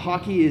God.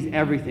 Hockey is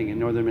everything in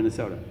northern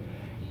Minnesota.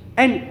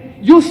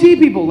 And you'll see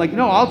people like,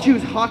 no, I'll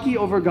choose hockey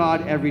over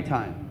God every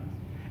time.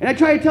 And I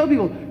try to tell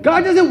people,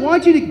 God doesn't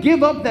want you to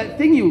give up that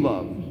thing you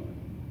love.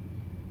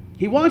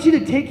 He wants you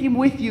to take him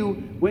with you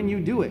when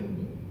you do it.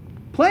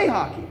 Play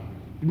hockey.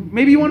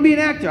 Maybe you want to be an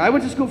actor. I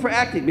went to school for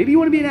acting. Maybe you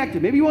want to be an actor.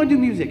 Maybe you want to do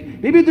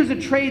music. Maybe there's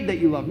a trade that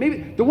you love. Maybe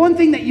the one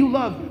thing that you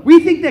love, we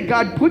think that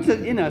God puts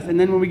it in us, and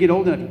then when we get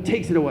old enough, he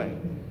takes it away.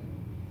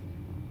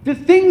 The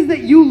things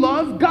that you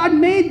love, God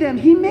made them.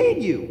 He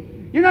made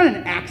you. You're not an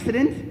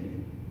accident.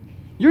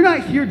 You're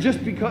not here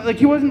just because, like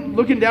he wasn't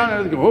looking down at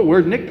it and going, oh,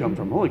 where'd Nick come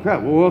from? Holy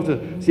crap, well, we'll have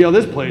to see how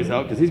this plays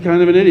out because he's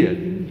kind of an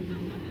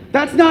idiot.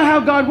 That's not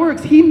how God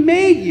works. He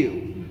made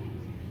you.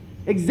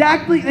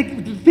 Exactly,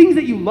 like the things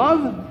that you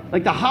love,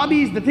 like the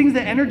hobbies, the things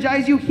that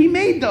energize you, he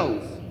made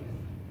those.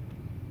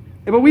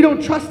 But we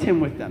don't trust him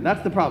with them.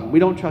 That's the problem. We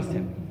don't trust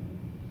him.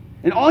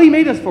 And all he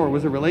made us for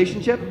was a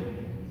relationship,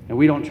 and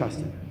we don't trust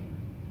him.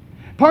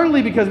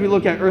 Partly because we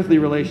look at earthly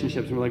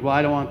relationships and we're like, well,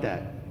 I don't want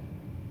that.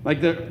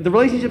 Like the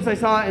relationships I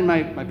saw in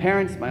my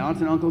parents, my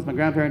aunts and uncles, my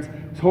grandparents,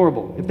 was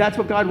horrible. If that's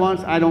what God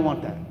wants, I don't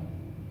want that.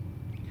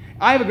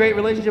 I have a great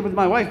relationship with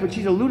my wife, but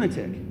she's a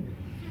lunatic.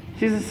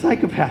 She's a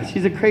psychopath.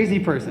 She's a crazy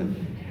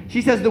person.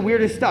 She says the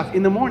weirdest stuff.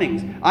 In the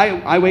mornings,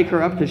 I wake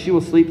her up because she will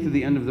sleep through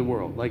the end of the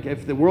world. Like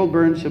if the world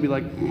burns, she'll be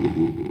like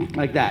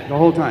that the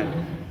whole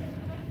time.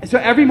 So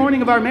every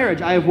morning of our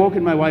marriage, I have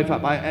woken my wife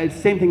up.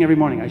 Same thing every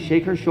morning. I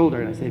shake her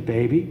shoulder and I say,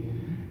 baby,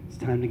 it's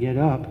time to get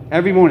up.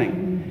 Every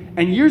morning.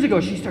 And years ago,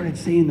 she started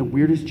saying the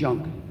weirdest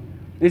junk.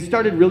 It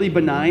started really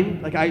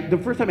benign. Like the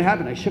first time it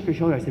happened, I shook her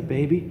shoulder. I said,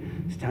 baby,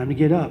 it's time to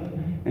get up.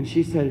 And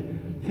she said,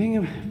 thing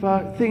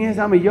is,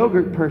 I'm a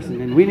yogurt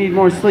person and we need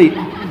more sleep.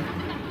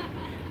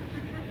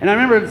 And I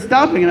remember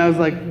stopping and I was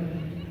like,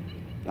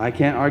 I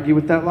can't argue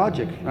with that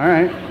logic. All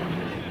right.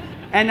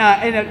 And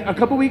a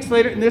couple weeks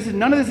later, and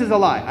none of this is a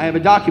lie. I have a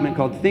document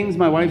called Things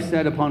My Wife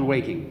Said Upon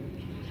Waking.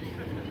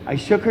 I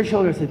shook her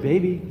shoulder. I said,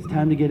 baby, it's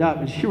time to get up.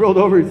 And she rolled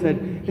over and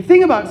said, the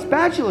thing about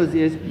spatulas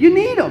is you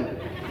need them.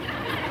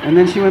 And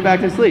then she went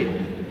back to sleep.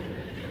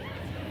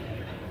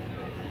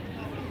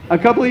 A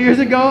couple of years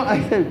ago,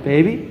 I said,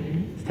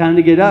 baby, it's time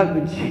to get up.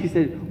 And she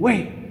said,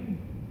 wait,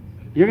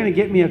 you're going to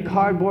get me a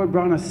cardboard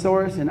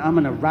brontosaurus and I'm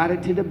going to ride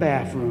it to the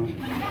bathroom.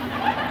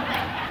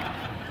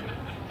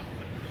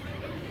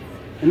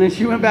 And then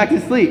she went back to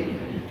sleep.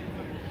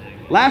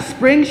 Last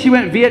spring, she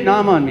went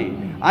Vietnam on me.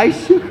 I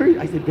shook her.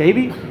 I said,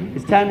 baby,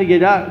 it's time to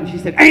get up. And she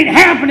said, ain't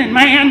happening,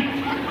 man.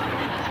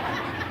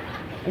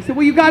 I said,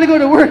 well, you got to go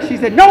to work. She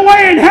said, no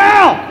way in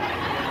hell.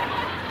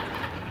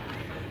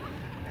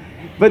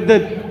 But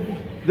the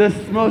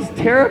most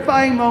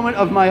terrifying moment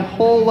of my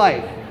whole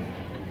life,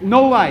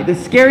 no lie, the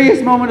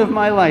scariest moment of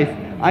my life,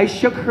 I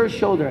shook her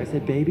shoulder. I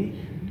said, baby,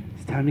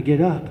 it's time to get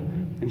up.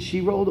 And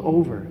she rolled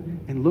over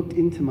and looked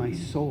into my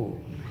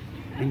soul.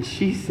 And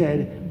she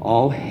said,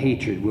 all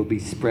hatred will be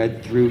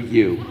spread through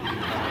you.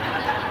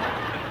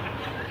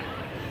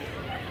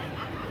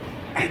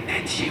 And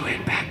then she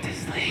went back to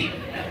sleep.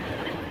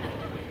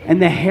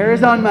 And the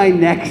hairs on my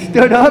neck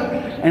stood up,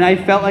 and I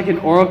felt like an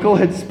oracle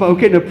had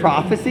spoken a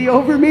prophecy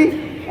over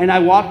me. And I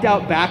walked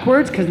out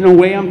backwards, because no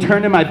way I'm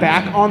turning my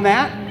back on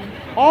that.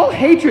 All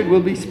hatred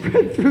will be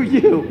spread through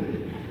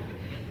you.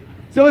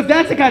 So if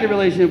that's the kind of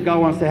relationship God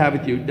wants to have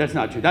with you, that's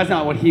not true. That's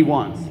not what he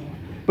wants.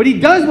 But he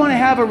does want to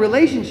have a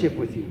relationship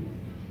with you.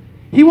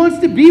 He wants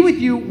to be with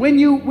you when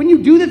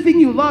you do the thing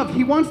you love.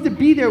 He wants to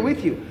be there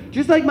with you.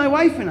 Just like my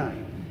wife and I.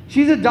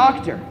 She's a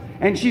doctor,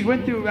 and she's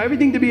went through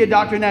everything to be a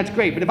doctor, and that's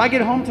great. But if I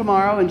get home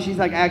tomorrow and she's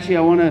like, actually,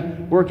 I want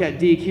to work at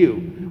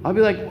DQ, I'll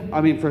be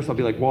like, first I'll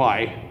be like,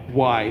 why?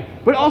 Why?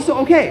 But also,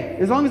 okay,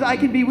 as long as I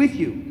can be with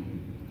you.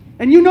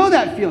 And you know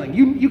that feeling.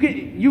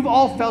 You've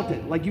all felt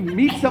it. Like you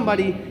meet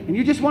somebody and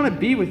you just want to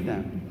be with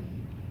them.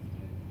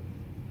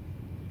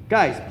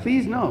 Guys,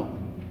 please know,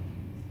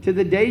 to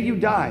the day you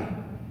die,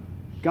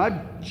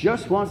 God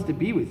just wants to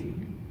be with you.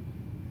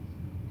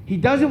 He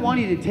doesn't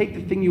want you to take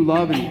the thing you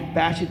love and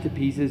bash it to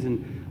pieces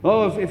and,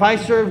 if I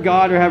serve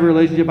God or have a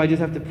relationship, I just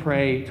have to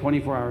pray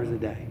 24 hours a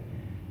day.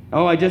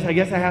 I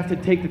guess I have to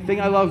take the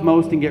thing I love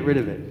most and get rid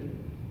of it.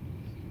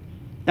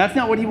 That's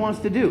not what he wants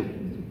to do.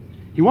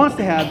 He wants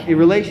to have a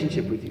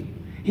relationship with you.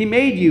 He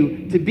made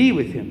you to be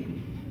with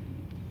him.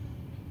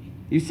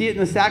 You see it in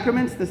the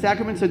sacraments. The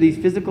sacraments are these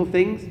physical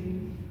things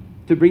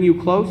to bring you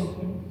close.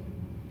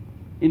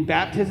 In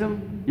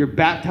baptism, you're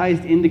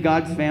baptized into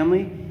God's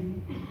family.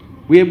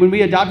 When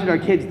we adopted our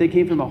kids, they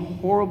came from a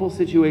horrible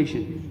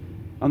situation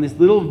on this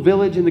little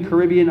village in the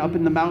Caribbean, up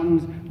in the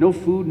mountains, no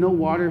food, no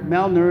water,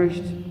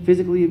 malnourished,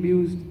 physically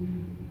abused.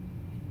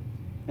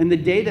 And the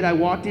day that I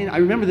walked in, I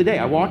remember the day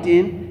I walked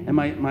in, and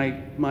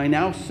my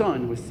now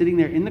son was sitting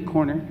there in the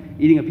corner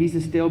eating a piece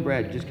of stale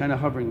bread, just kind of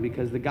hovering,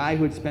 because the guy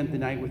who had spent the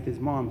night with his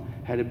mom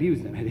had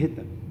abused them, had hit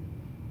them.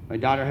 My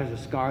daughter has a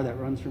scar that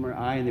runs from her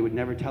eye, and they would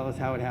never tell us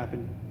how it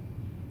happened.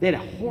 They had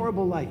a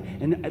horrible life.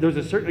 And there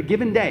was a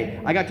given day,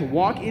 I got to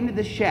walk into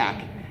the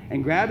shack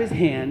and grab his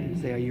hand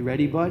and say, "Are you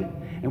ready, bud?"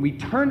 And we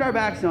turned our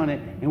backs on it,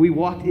 and we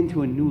walked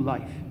into a new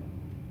life.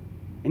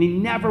 And he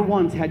never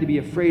once had to be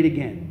afraid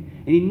again.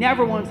 And he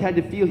never once had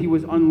to feel he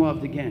was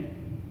unloved again.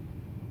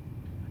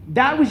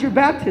 That was your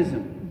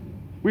baptism.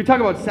 We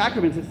talk about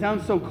sacraments. It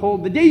sounds so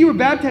cold. The day you were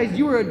baptized,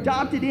 you were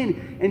adopted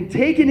in and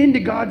taken into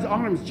God's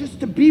arms just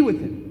to be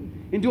with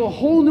him, into a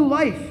whole new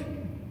life.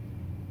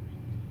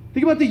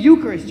 Think about the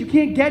Eucharist. You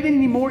can't get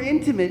any more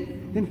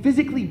intimate than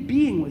physically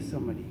being with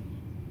somebody.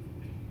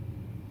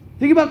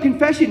 Think about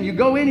confession. You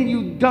go in and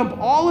you dump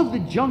all of the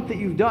junk that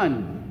you've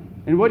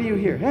done. And what do you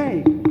hear?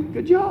 Hey,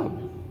 good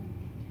job.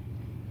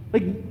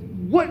 Like,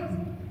 what?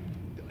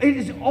 It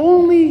is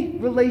only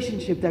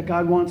relationship that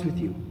God wants with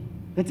you.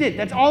 That's it.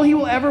 That's all he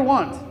will ever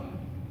want.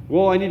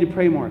 Well, I need to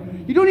pray more.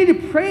 You don't need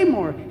to pray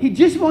more. He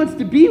just wants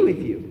to be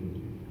with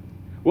you.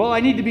 Well, I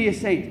need to be a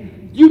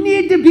saint. You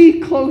need to be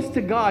close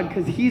to God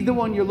because he's the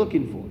one you're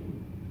looking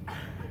for.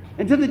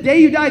 Until the day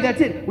you die,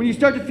 that's it. When you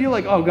start to feel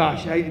like, oh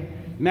gosh,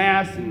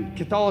 Mass and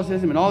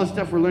Catholicism and all this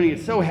stuff we're learning,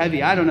 it's so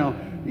heavy, I don't know.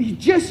 He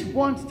just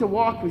wants to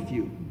walk with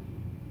you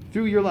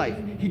through your life.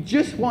 He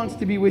just wants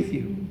to be with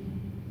you.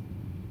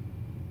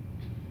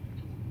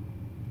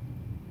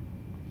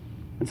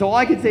 And so all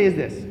I can say is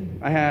this.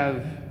 I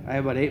have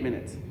about 8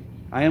 minutes.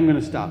 I am going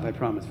to stop, I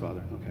promise,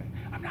 Father. Okay.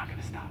 I'm not going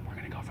to stop. We're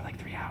going to go for like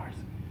 3 hours.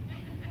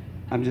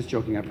 I'm just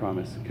joking, I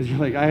promise. Because you're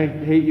like, I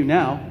hate you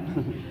now.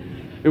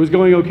 It was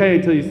going okay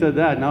until you said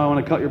that. Now I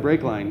want to cut your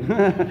brake line.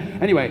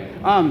 Anyway,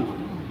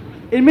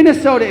 in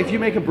Minnesota, if you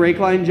make a brake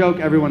line joke,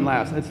 everyone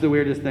laughs. That's the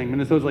weirdest thing.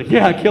 Minnesota's like,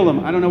 yeah, kill him.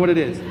 I don't know what it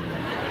is.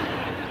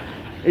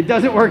 It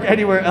doesn't work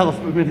anywhere else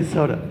but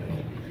Minnesota.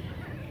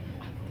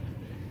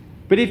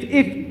 But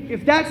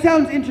if that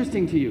sounds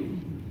interesting to you,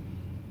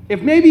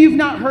 if maybe you've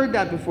not heard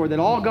that before, that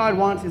all God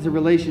wants is a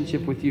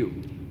relationship with you,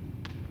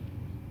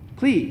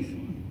 please,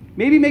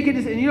 maybe make a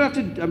decision. You don't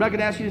have to, I'm not going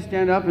to ask you to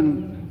stand up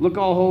and look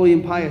all holy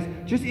and pious.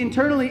 Just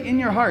internally in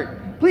your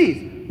heart,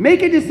 please,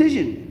 make a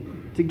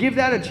decision to give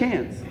that a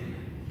chance.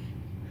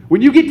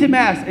 When you get to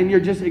Mass and you're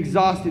just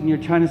exhausted and you're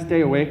trying to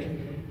stay awake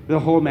the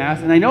whole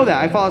Mass, and I know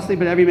that. I fall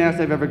asleep at every Mass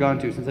I've ever gone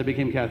to since I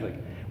became Catholic.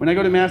 When I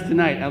go to Mass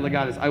tonight at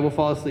Legatus, I will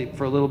fall asleep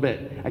for a little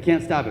bit. I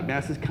can't stop it.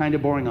 Mass is kind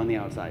of boring on the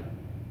outside.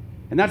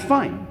 And that's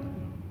fine.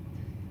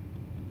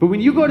 But when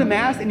you go to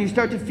Mass and you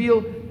start to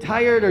feel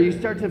tired or you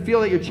start to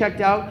feel that you're checked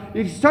out,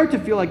 you start to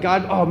feel like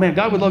God, oh man,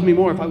 God would love me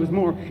more if I was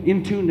more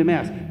in tune to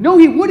Mass. No,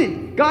 he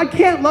wouldn't. God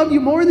can't love you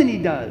more than he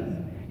does.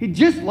 He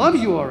just loves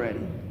you already.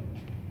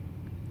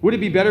 Would it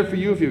be better for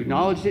you if you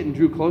acknowledged it and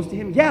drew close to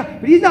him? Yeah,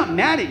 but he's not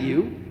mad at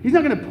you. He's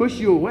not going to push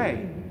you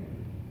away.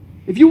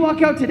 If you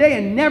walk out today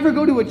and never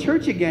go to a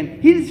church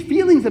again, his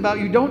feelings about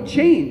you don't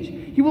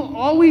change. He will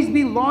always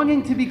be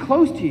longing to be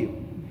close to you.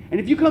 And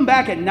if you come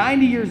back at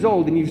 90 years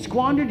old and you've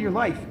squandered your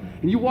life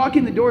and you walk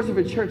in the doors of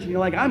a church and you're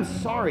like, I'm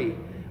sorry,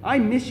 I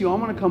miss you, I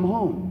want to come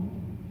home.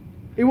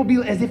 It will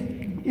be as if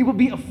it will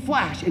be a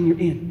flash and you're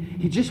in.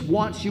 He just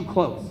wants you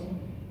close.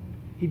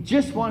 He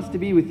just wants to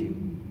be with you.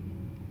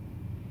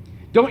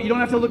 You don't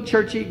have to look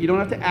churchy. You don't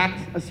have to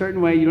act a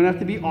certain way. You don't have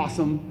to be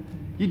awesome.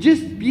 You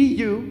just be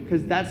you,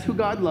 because that's who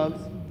God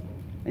loves.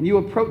 And you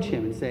approach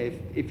him and say,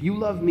 if you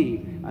love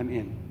me, I'm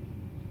in.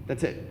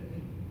 That's it.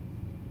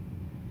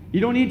 You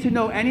don't need to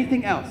know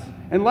anything else.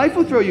 And life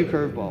will throw you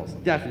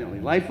curveballs, definitely.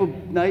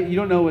 You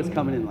don't know what's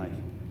coming in life.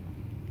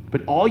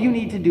 But all you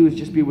need to do is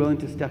just be willing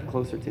to step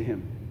closer to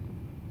him.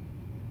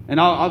 And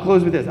I'll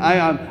close with this.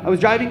 I was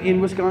driving in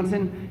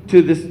Wisconsin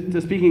to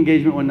this speaking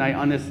engagement one night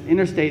on this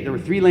interstate. There were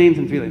 3 lanes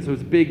and 3 lanes. So it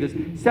was big. There's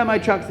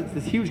semi-trucks. It's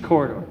this huge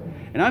corridor.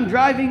 And I'm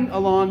driving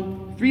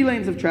along 3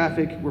 lanes of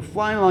traffic. We're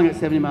flying along at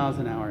 70 miles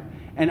an hour.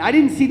 And I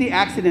didn't see the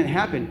accident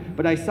happen,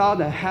 but I saw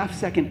the half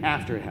second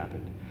after it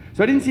happened.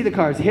 So I didn't see the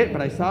cars hit,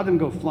 but I saw them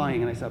go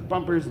flying, and I saw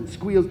bumpers and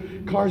squeals.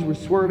 Cars were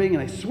swerving,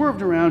 and I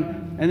swerved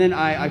around, and then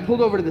I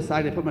pulled over to the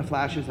side. I put my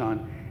flashes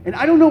on. And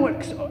I don't know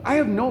I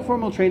have no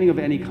formal training of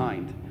any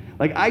kind.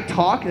 Like, I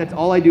talk, that's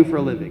all I do for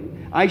a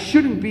living. I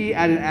shouldn't be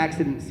at an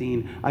accident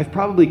scene. I've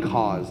probably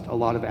caused a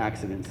lot of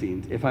accident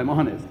scenes, if I'm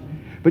honest.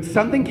 But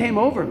something came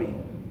over me.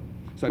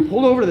 So I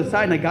pulled over to the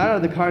side, and I got out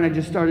of the car, and I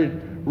just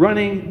started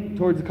running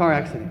towards the car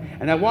accident.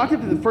 And I walked up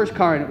to the first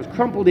car, and it was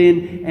crumpled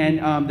in,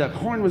 and the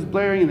horn was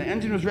blaring, and the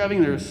engine was revving,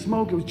 and there was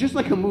smoke. It was just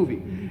like a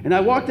movie. And I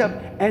walked up,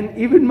 and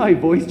even my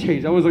voice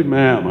changed. I was like,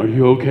 "Ma'am, are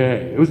you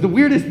okay?" It was the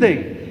weirdest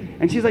thing.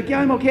 And she's like,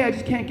 "Yeah, I'm okay. I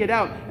just can't get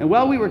out." And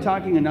while we were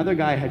talking, another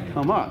guy had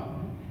come up.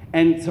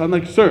 And so I'm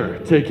like, "Sir,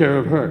 take care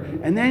of her."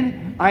 And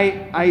then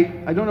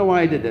I don't know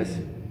why I did this.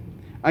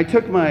 I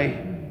took my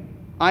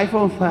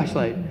iPhone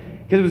flashlight,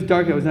 because it was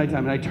dark, it was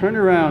nighttime, and I turned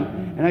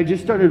around, and I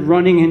just started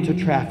running into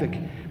traffic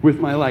with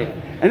my light.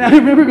 And I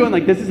remember going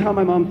like, this is how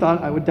my mom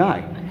thought I would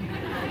die.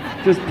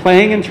 Just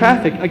playing in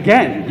traffic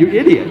again, you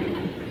idiot.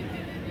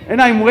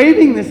 And I'm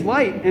waving this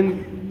light,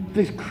 and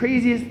this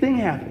craziest thing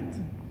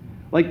happens.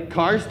 Like,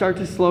 cars start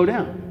to slow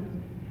down.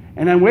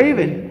 And I'm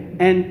waving,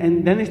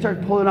 and then they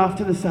start pulling off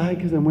to the side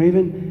because I'm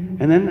waving,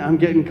 and then I'm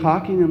getting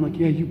cocky, and I'm like,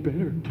 "Yeah, you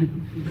better."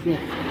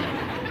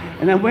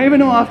 And I'm waving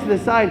them off to the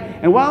side,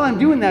 and while I'm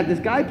doing that, this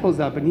guy pulls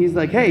up, and he's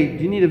like, "Hey,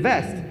 do you need a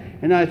vest?"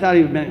 And I thought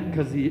he meant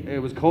because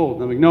it was cold.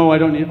 And I'm like, "No, I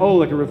don't need." "Oh,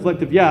 like a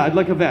reflective?" "Yeah, I'd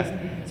like a vest."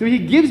 So he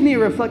gives me a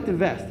reflective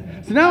vest.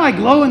 So now I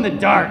glow in the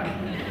dark.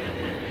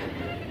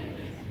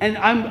 And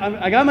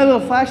I got my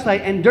little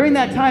flashlight, and during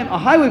that time, a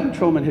highway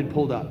patrolman had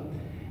pulled up.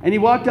 And he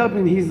walked up,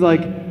 and he's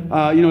like,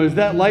 "Is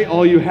that light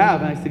all you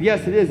have?" And I said,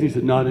 "Yes, it is." And he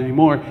said, "Not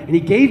anymore." And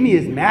he gave me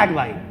his mag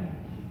light.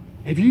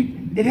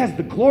 It has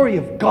the glory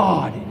of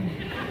God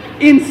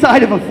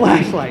inside of a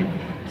flashlight.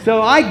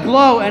 So I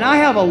glow, and I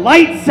have a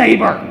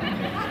lightsaber.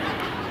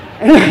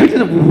 And I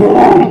just,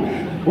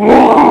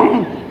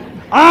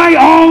 "I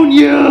own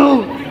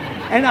you!"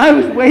 And I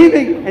was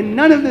waving, and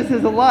none of this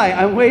is a lie.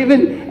 I'm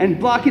waving and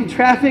blocking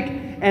traffic,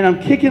 and I'm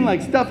kicking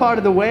like stuff out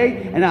of the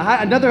way. And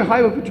another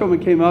highway patrolman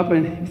came up,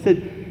 and he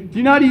said, "Do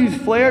you know how to use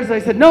flares?" I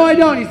said, "No, I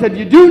don't." He said,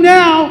 "You do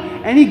now."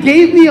 And he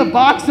gave me a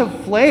box of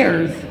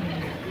flares.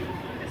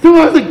 So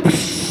I was like,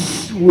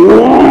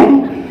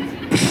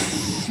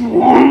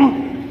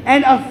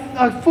 and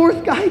a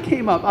fourth guy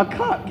came up, a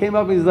cop came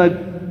up, and he's like,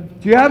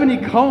 "Do you have any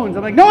cones?"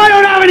 I'm like, "No, I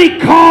don't have any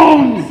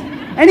cones."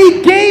 And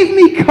he gave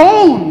me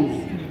cones.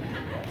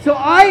 So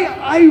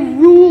I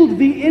ruled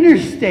the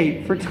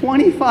interstate for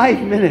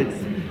 25 minutes.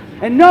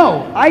 And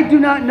no, I do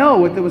not know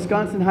what the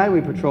Wisconsin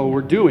Highway Patrol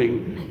were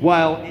doing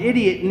while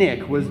idiot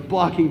Nick was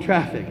blocking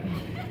traffic.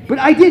 But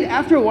I did.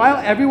 After a while,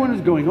 everyone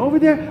was going over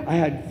there. I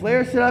had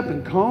flares set up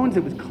and cones.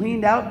 It was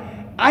cleaned out.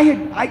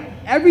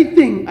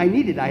 Everything I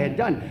needed, I had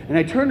done. And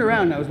I turned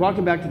around, and I was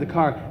walking back to the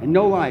car, and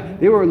no lie,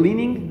 they were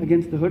leaning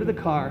against the hood of the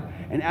car,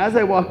 and as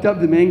I walked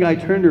up, the main guy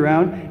turned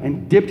around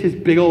and dipped his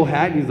big old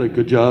hat, and he's like,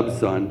 "Good job,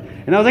 son."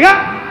 And I was like,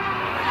 "Ah!"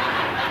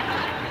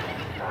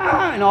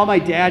 And all my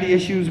dad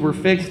issues were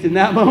fixed in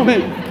that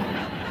moment.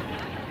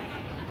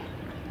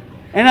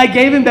 And I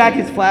gave him back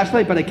his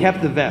flashlight, but I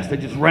kept the vest. I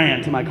just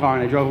ran to my car,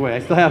 and I drove away. I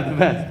still have the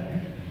vest.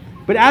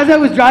 But as I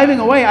was driving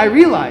away, I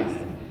realized,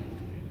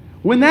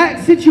 when that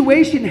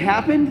situation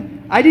happened,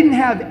 I didn't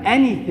have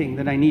anything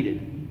that I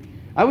needed.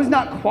 I was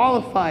not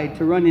qualified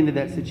to run into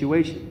that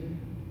situation.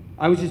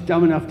 I was just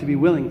dumb enough to be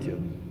willing to.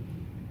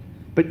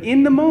 But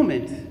in the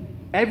moment,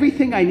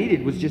 everything I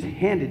needed was just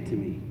handed to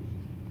me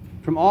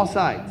from all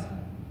sides.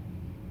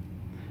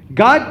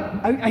 God,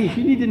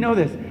 you need to know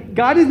this.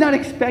 God is not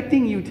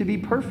expecting you to be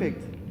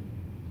perfect.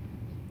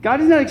 God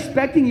is not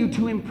expecting you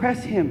to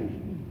impress him.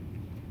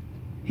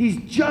 He's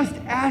just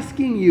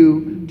asking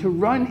you to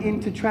run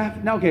into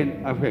traffic. Now,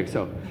 okay,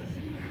 so,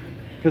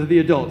 because of the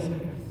adults,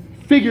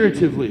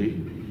 figuratively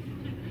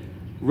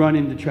run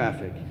into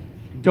traffic.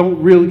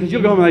 Don't really, because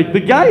you'll go like, the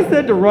guy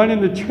said to run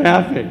into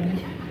traffic.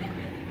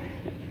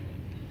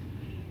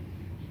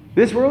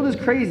 This world is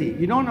crazy.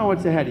 You don't know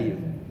what's ahead of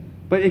you.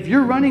 But if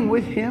you're running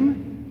with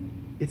him,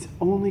 it's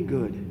only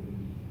good.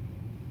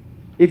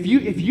 If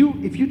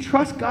you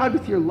trust God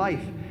with your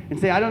life and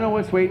say, "I don't know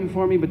what's waiting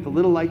for me, but the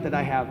little light that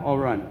I have, I'll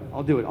run.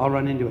 I'll do it. I'll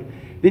run into it."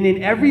 Then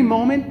in every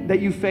moment that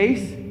you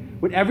face,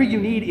 whatever you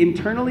need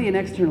internally and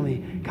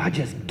externally, God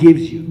just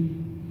gives you.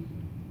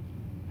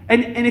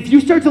 And if you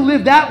start to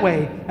live that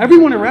way,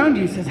 everyone around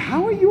you says,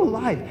 "How are you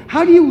alive?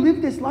 How do you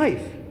live this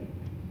life?"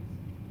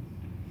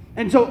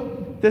 And so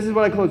this is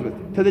what I close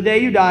with. To the day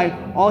you die,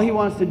 all he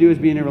wants to do is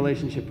be in a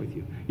relationship with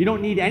you. You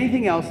don't need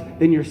anything else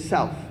than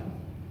yourself.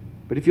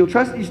 But if you'll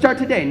trust, you start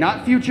today,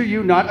 not future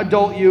you, not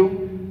adult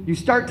you. You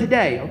start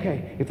today.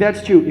 Okay, if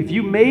that's true, if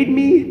you made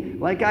me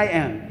like I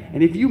am,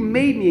 and if you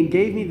made me and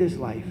gave me this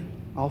life,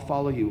 I'll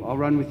follow you. I'll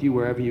run with you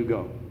wherever you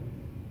go.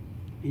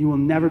 You will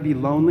never be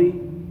lonely.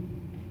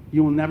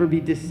 You will never be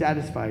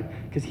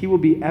dissatisfied because he will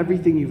be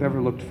everything you've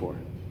ever looked for.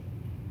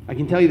 I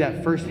can tell you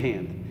that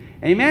firsthand.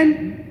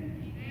 Amen?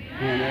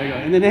 Amen. There you go.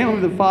 In the name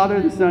of the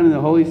Father, the Son, and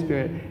the Holy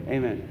Spirit,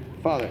 amen.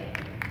 Father.